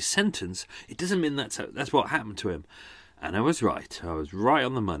that was his sentence, it doesn't mean that's what happened to him. And I was right. I was right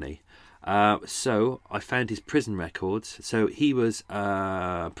on the money. So I found his prison records. So he was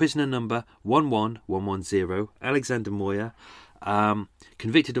prisoner number 11110, Alexander Moyer,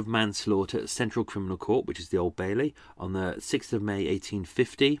 convicted of manslaughter at Central Criminal Court, which is the Old Bailey, on the 6th of May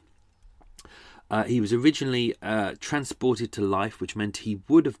 1850. He was originally transported to life, which meant he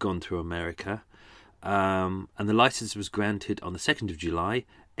would have gone to America, and the licence was granted on the 2nd of July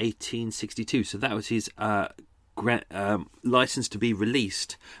 1862. So that was his license to be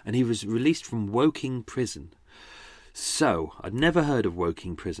released, and he was released from Woking Prison. So I'd never heard of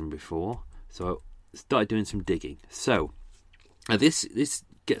Woking Prison before, so I started doing some digging. So this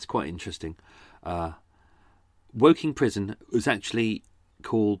gets quite interesting. Woking Prison was actually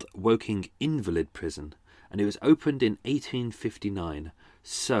called Woking Invalid Prison, and it was opened in 1859.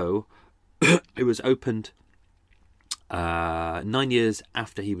 So it was opened 9 years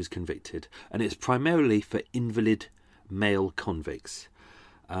after he was convicted, and it's primarily for invalid male convicts.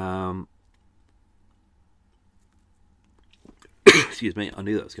 Excuse me, I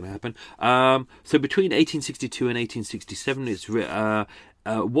knew that was going to happen. So between 1862 and 1867,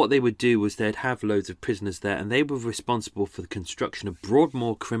 what they would do was they'd have loads of prisoners there, and they were responsible for the construction of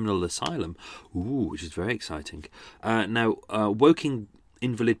Broadmoor Criminal Asylum, which is very exciting. Now, Woking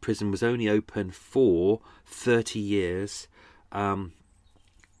Invalid Prison was only open for 30 years,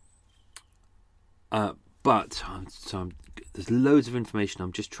 but there's loads of information.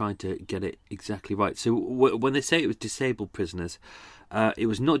 I'm just trying to get it exactly right. So when they say it was disabled prisoners, it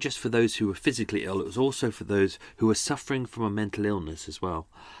was not just for those who were physically ill. It was also for those who were suffering from a mental illness as well.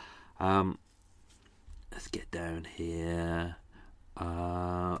 Let's get down here.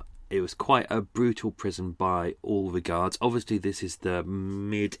 It was quite a brutal prison by all regards. Obviously, this is the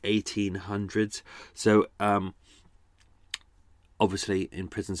mid-1800s. So, obviously, in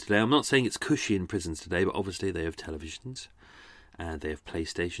prisons today, I'm not saying it's cushy in prisons today, but obviously they have televisions, and they have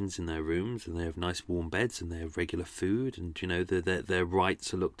PlayStations in their rooms, and they have nice warm beds, and they have regular food, and their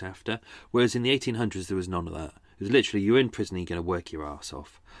rights are looked after. Whereas in the 1800s, there was none of that. It was literally, you're in prison, you're going to work your ass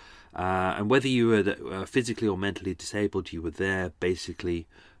off, and whether you were physically or mentally disabled, you were there basically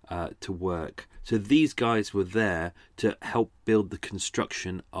to work. So these guys were there to help build the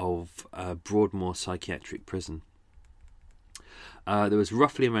construction of Broadmoor Psychiatric Prison. There was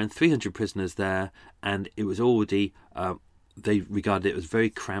roughly around 300 prisoners there, and it was already, they regarded it as very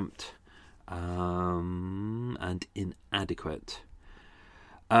cramped and inadequate.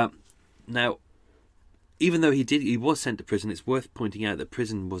 Now, even though he was sent to prison, it's worth pointing out that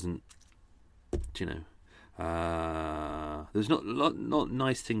prison wasn't, there's not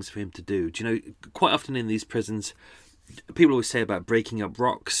nice things for him to do. Quite often in these prisons, people always say about breaking up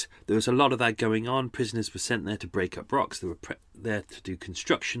rocks. There was a lot of that going on. Prisoners were sent there to break up rocks. They were there to do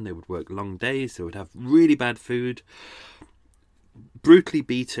construction. They would work long days. They would have really bad food. Brutally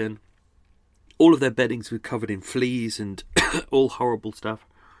beaten. All of their beddings were covered in fleas and all horrible stuff.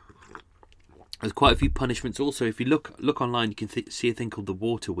 There's quite a few punishments. Also, if you look online, you can see a thing called the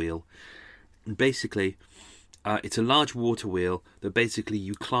water wheel. And basically, it's a large water wheel that basically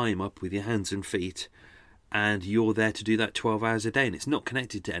you climb up with your hands and feet, and you're there to do that 12 hours a day, and it's not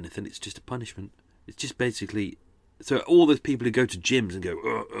connected to anything. It's just a punishment. It's just basically, so all those people who go to gyms and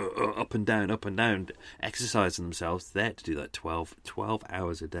go up and down, exercising themselves, they're there to do that 12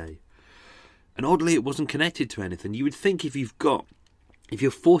 hours a day. And oddly, it wasn't connected to anything. You would think if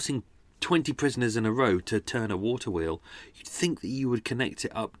you're forcing 20 prisoners in a row to turn a water wheel, you'd think that you would connect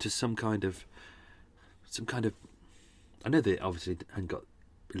it up to some kind of, I know they obviously hadn't got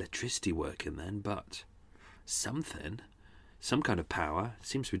electricity working then, but some kind of power. It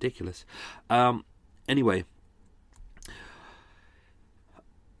seems ridiculous. Anyway,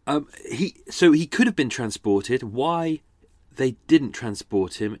 he could have been transported. Why they didn't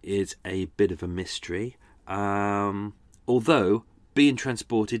transport him is a bit of a mystery. Although being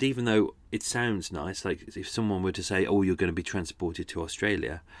transported, even though it sounds nice, like if someone were to say, "Oh, you're going to be transported to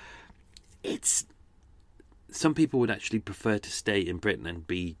Australia," some people would actually prefer to stay in Britain and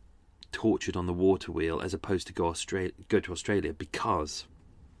be tortured on the water wheel as opposed to go to Australia, because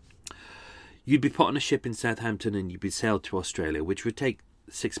you'd be put on a ship in Southampton and you'd be sailed to Australia, which would take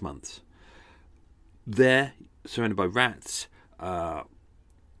 6 months. There, surrounded by rats,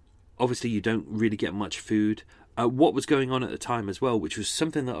 obviously you don't really get much food. What was going on at the time as well, which was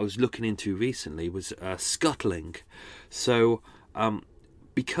something that I was looking into recently, was scuttling. So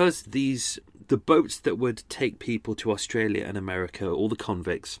because the boats that would take people to Australia and America, all the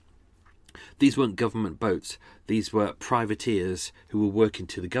convicts, these weren't government boats. These were privateers who were working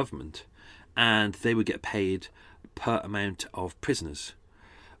to the government, and they would get paid per amount of prisoners.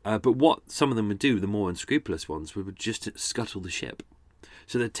 But what some of them would do, the more unscrupulous ones, would just scuttle the ship.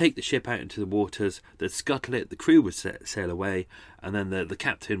 So they'd take the ship out into the waters, they'd scuttle it, the crew would sail away, and then the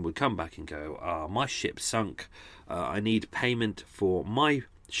captain would come back and go, my ship sunk, I need payment for my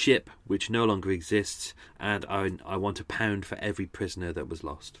ship, which no longer exists, and I want £1 for every prisoner that was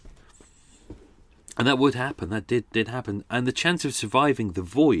lost. And that would happen, that did happen. And the chance of surviving the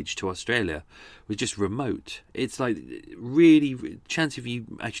voyage to Australia was just remote. It's like, really, chance of you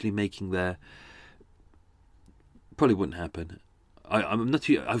actually making there probably wouldn't happen.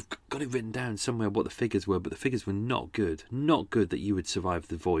 I've got it written down somewhere what the figures were, but the figures were not good. Not good that you would survive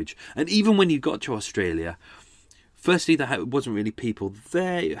the voyage. And even when you got to Australia, firstly, there wasn't really people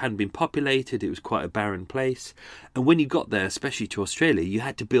there. It hadn't been populated. It was quite a barren place. And when you got there, especially to Australia, you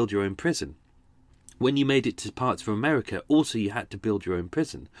had to build your own prison. When you made it to parts of America, also you had to build your own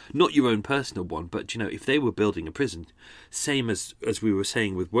prison. Not your own personal one, but, if they were building a prison, same as we were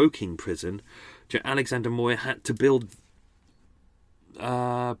saying with Woking Prison, Alexander Moyer had to build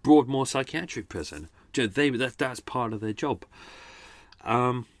Broadmoor Psychiatric Prison. That's part of their job.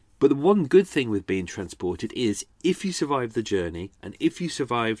 But the one good thing with being transported is if you survive the journey, and if you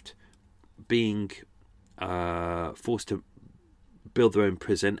survived being forced to build their own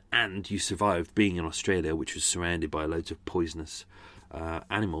prison, and you survived being in Australia, which was surrounded by loads of poisonous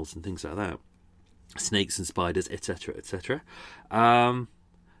animals and things like that, snakes and spiders, etc., etc.,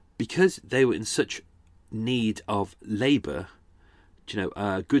 because they were in such need of labour,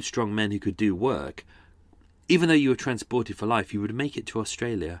 good strong men who could do work, even though you were transported for life, you would make it to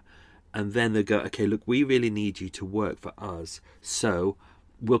Australia, and then they'd go, okay, look, we really need you to work for us, so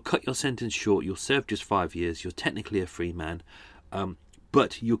we'll cut your sentence short, you'll serve just 5 years, you're technically a free man,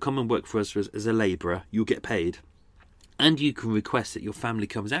 but you'll come and work for us as a labourer, you'll get paid, and you can request that your family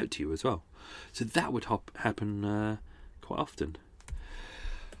comes out to you as well. So that would happen quite often.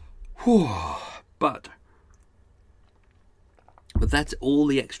 But that's all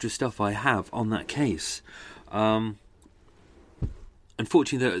the extra stuff I have on that case.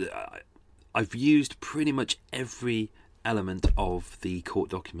 Unfortunately, I've used pretty much every element of the court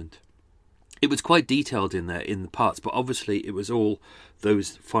document. It was quite detailed in there in the parts, but obviously it was all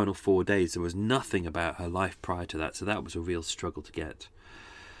those final 4 days. There was nothing about her life prior to that, so that was a real struggle to get.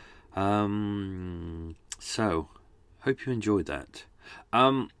 So, hope you enjoyed that.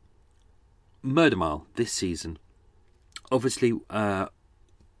 Murder Mile this season. Obviously,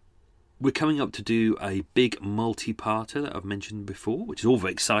 we're coming up to do a big multi-parter that I've mentioned before, which is all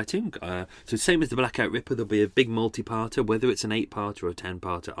very exciting. So same as the Blackout Ripper, there'll be a big multi-parter. Whether it's an 8-parter or a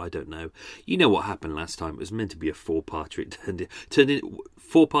 10-parter, I don't know. You know what happened last time. It was meant to be a 4-parter. It turned in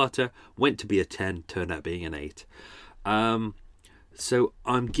 4-parter, went to be a 10, turned out being an 8. So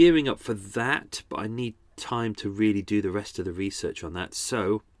I'm gearing up for that, but I need time to really do the rest of the research on that.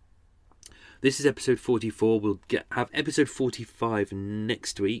 So this is episode 44. We'll have episode 45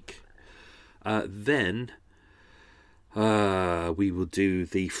 next week. Then we will do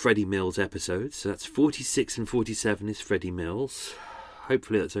the Freddie Mills episodes. So that's 46 and 47 is Freddie Mills.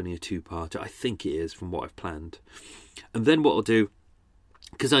 Hopefully that's only a 2-parter. I think it is from what I've planned. And then what I'll do,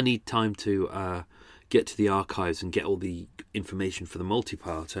 because I need time to get to the archives and get all the information for the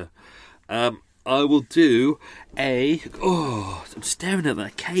multi-parter, I will do I'm staring at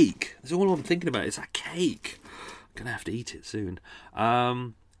that cake. That's all I'm thinking about is that cake. I'm going to have to eat it soon.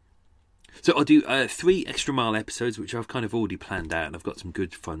 So I'll do 3 Extra Mile episodes, which I've kind of already planned out, and I've got some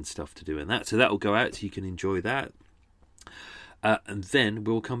good fun stuff to do in that. So that will go out so you can enjoy that. And then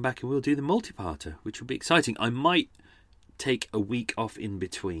we'll come back and we'll do the multi-parter, which will be exciting. I might take a week off in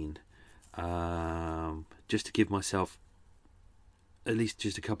between, just to give myself at least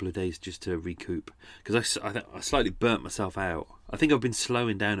just a couple of days just to recoup, because I slightly burnt myself out. I think I've been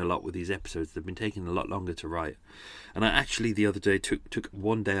slowing down a lot with these episodes. They've been taking a lot longer to write, and I actually the other day took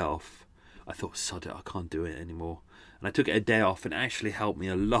 1 day off. I thought, sod it, I can't do it anymore, and I took a day off, and it actually helped me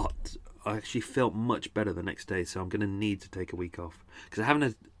a lot. I actually felt much better the next day, so I'm going to need to take a week off, because I haven't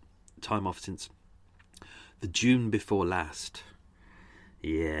had time off since the June before last.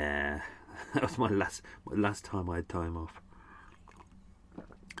 Yeah, that was my last time I had time off.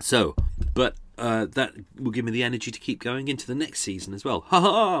 So, but that will give me the energy to keep going into the next season as well. Ha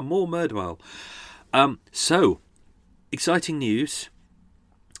ha! More Murder Mile. So, exciting news.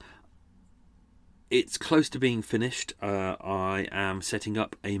 It's close to being finished. I am setting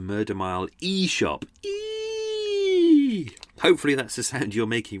up a Murder Mile e-shop. Hopefully that's the sound you're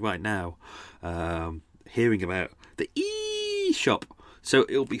making right now, hearing about the e-shop. So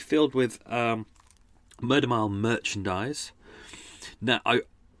it'll be filled with Murder Mile merchandise. Now,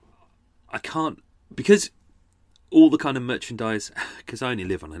 I can't, because all the kind of merchandise, because I only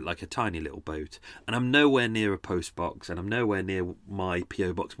live on a tiny little boat, and I'm nowhere near a post box, and I'm nowhere near my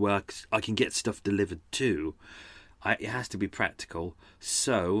PO box where I can get stuff delivered to. It has to be practical.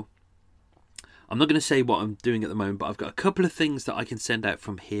 So I'm not going to say what I'm doing at the moment, but I've got a couple of things that I can send out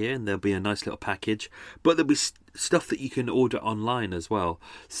from here, and there'll be a nice little package, but there'll be stuff that you can order online as well.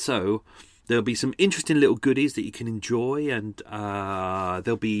 So there'll be some interesting little goodies that you can enjoy, and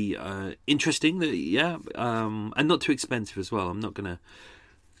they'll be interesting, and not too expensive as well. I'm not gonna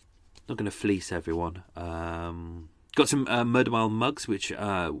fleece everyone. Got some Murder Mile mugs, which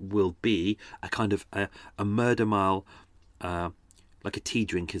will be a kind of a Murder Mile, like a tea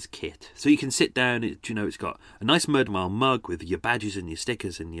drinker's kit. So you can sit down, it's got a nice Murder Mile mug with your badges and your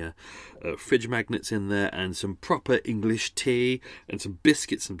stickers and your fridge magnets in there, and some proper English tea and some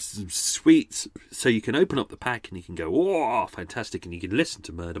biscuits and some sweets. So you can open up the pack and you can go, oh, fantastic, and you can listen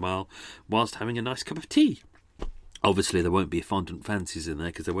to Murder Mile whilst having a nice cup of tea. Obviously, there won't be Fondant Fancies in there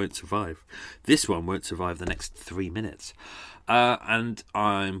because they won't survive. This one won't survive the next 3 minutes. And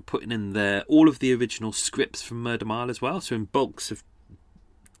I'm putting in there all of the original scripts from Murder Mile as well, so in bulks of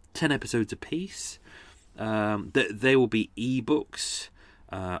 10 episodes apiece. They will be ebooks.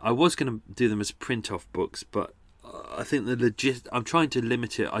 I was going to do them as print-off books, but I think I'm trying to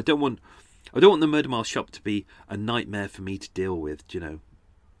limit it. I don't want the Murder Mile shop to be a nightmare for me to deal with, you know.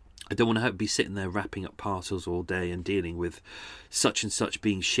 I don't want to be sitting there wrapping up parcels all day and dealing with such and such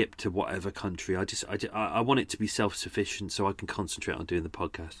being shipped to whatever country. I want it to be self-sufficient so I can concentrate on doing the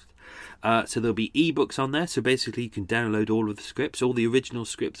podcast. So there'll be ebooks on there. So basically you can download all of the scripts, all the original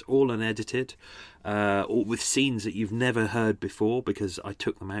scripts, all unedited, all with scenes that you've never heard before because I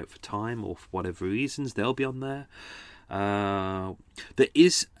took them out for time or for whatever reasons. They'll be on there. I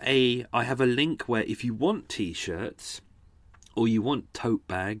have a link where if you want t-shirts or you want tote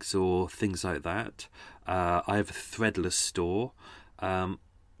bags or things like that, I have a threadless store.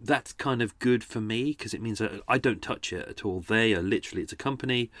 That's kind of good for me because it means I don't touch it at all. They are literally, it's a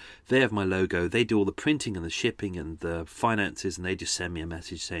company, they have my logo, they do all the printing and the shipping and the finances, and they just send me a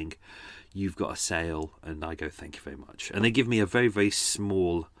message saying, you've got a sale, and I go, thank you very much. And they give me a very, very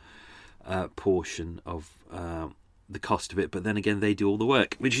small portion of the cost of it, but then again they do all the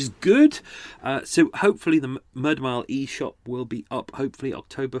work, which is good. So hopefully the Murder Mile eShop will be up hopefully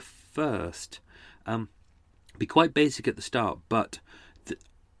October 1st. Be quite basic at the start, but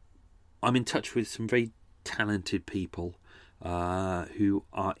I'm in touch with some very talented people who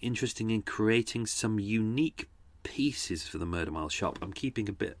are interested in creating some unique pieces for the Murder Mile shop. I'm keeping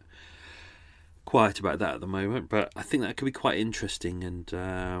a bit quiet about that at the moment, but I think that could be quite interesting. And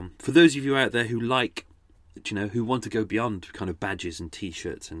for those of you out there who who want to go beyond kind of badges and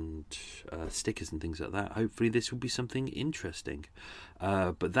t-shirts and stickers and things like that, hopefully this will be something interesting.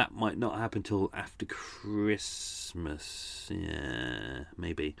 But that might not happen till after Christmas. Yeah,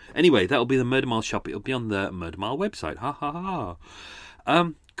 maybe. Anyway, that'll be the Murder Mile shop. It'll be on the Murder Mile website. Ha ha ha.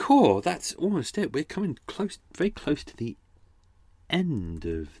 Cool, that's almost it. We're coming very close to the end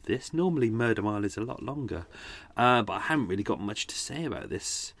of this. Normally Murder Mile is a lot longer, but I haven't really got much to say about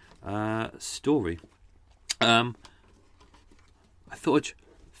this story. I thought I'd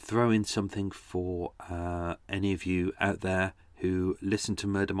throw in something for any of you out there who listen to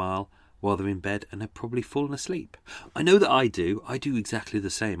Murder Mile while they're in bed and have probably fallen asleep. I know that I do exactly the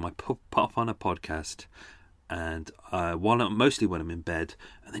same. I pop on a podcast and mostly when I'm in bed,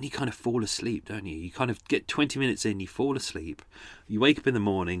 and then you kind of fall asleep, don't you? You kind of get 20 minutes in, you fall asleep, you wake up in the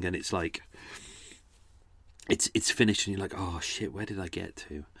morning and it's like it's finished and you're like, oh shit, where did I get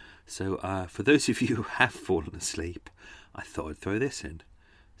to? So for those of you who have fallen asleep, I thought I'd throw this in.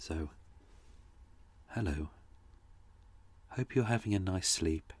 So, hello. Hope you're having a nice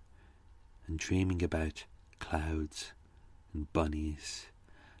sleep and dreaming about clouds and bunnies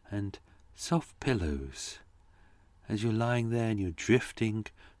and soft pillows as you're lying there and you're drifting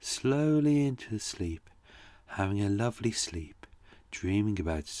slowly into sleep, having a lovely sleep, dreaming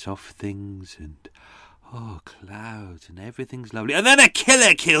about soft things and clouds and everything's lovely. And then a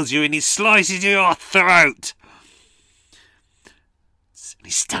killer kills you and he slices your throat. And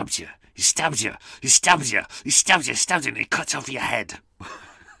he stabs you. He stabs you. He stabs you. He stabs you. Stabs you and he cuts off your head.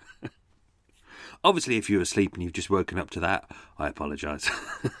 Obviously, if you're asleep and you've just woken up to that, I apologise.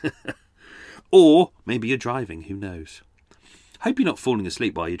 Or maybe you're driving. Who knows? Hope you're not falling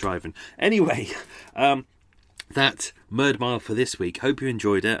asleep while you're driving. Anyway, that's Murder Mile for this week. Hope you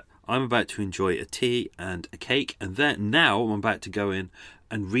enjoyed it. I'm about to enjoy a tea and a cake, and then now I'm about to go in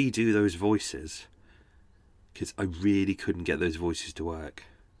and redo those voices because I really couldn't get those voices to work.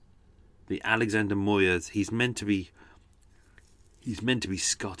 The Alexander Moyers, he's meant to be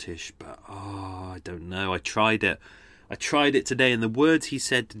Scottish, but I don't know. I tried it today, and the words he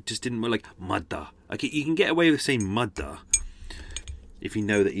said just didn't work. Like mudder. Like you can get away with saying mudder if you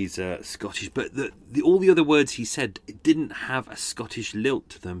know that he's Scottish, but all the other words he said didn't have a Scottish lilt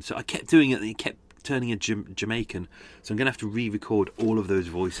to them. So I kept doing it, and he kept turning a Jamaican. So I'm going to have to re-record all of those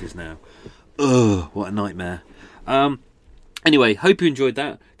voices now. Ugh, what a nightmare. Anyway, hope you enjoyed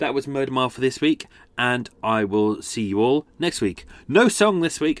that. That was Murder Mile for this week, and I will see you all next week. No song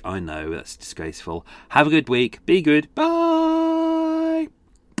this week. I know, that's disgraceful. Have a good week. Be good. Bye.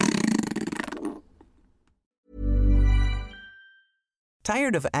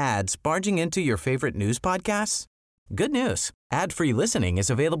 Tired of ads barging into your favorite news podcasts? Good news. Ad-free listening is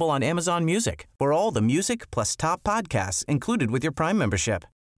available on Amazon Music for all the music plus top podcasts included with your Prime membership.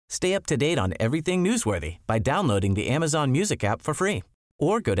 Stay up to date on everything newsworthy by downloading the Amazon Music app for free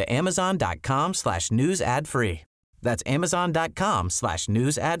or go to amazon.com/news ad free. That's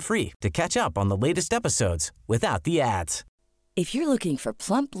amazon.com/news ad free to catch up on the latest episodes without the ads. If you're looking for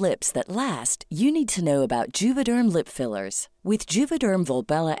plump lips that last, you need to know about Juvederm lip fillers. With Juvederm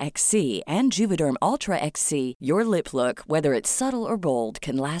Volbella XC and Juvederm Ultra XC, your lip look, whether it's subtle or bold,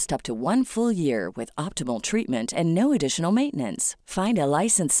 can last up to 1 full year with optimal treatment and no additional maintenance. Find a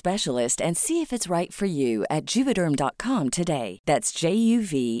licensed specialist and see if it's right for you at Juvederm.com today. That's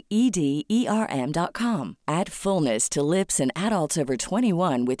JUVEDERM.com. Add fullness to lips in adults over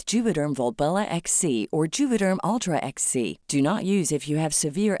 21 with Juvederm Volbella XC or Juvederm Ultra XC. Do not use if you have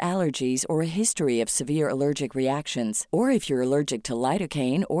severe allergies or a history of severe allergic reactions, or if you're allergic to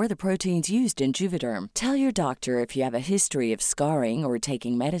lidocaine or the proteins used in Juvederm. Tell your doctor if you have a history of scarring or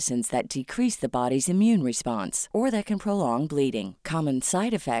taking medicines that decrease the body's immune response or that can prolong bleeding. Common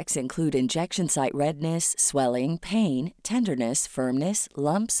side effects include injection site redness, swelling, pain, tenderness, firmness,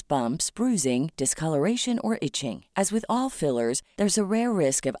 lumps, bumps, bruising, discoloration, or itching. As with all fillers, there's a rare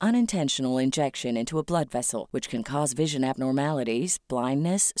risk of unintentional injection into a blood vessel, which can cause vision abnormalities,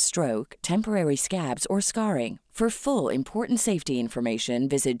 blindness, stroke, temporary scabs, or scarring. For full important safety information,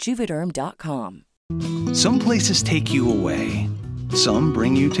 visit Juvederm.com. Some places take you away. Some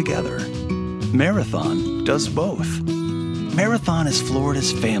bring you together. Marathon does both. Marathon is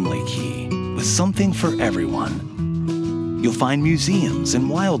Florida's family key, with something for everyone. You'll find museums and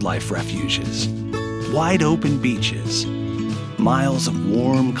wildlife refuges, wide open beaches, miles of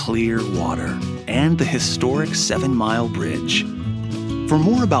warm, clear water, and the historic 7 Mile Bridge. For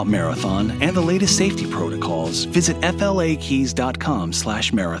more about Marathon and the latest safety protocols, visit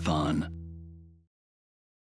flakeys.com/marathon.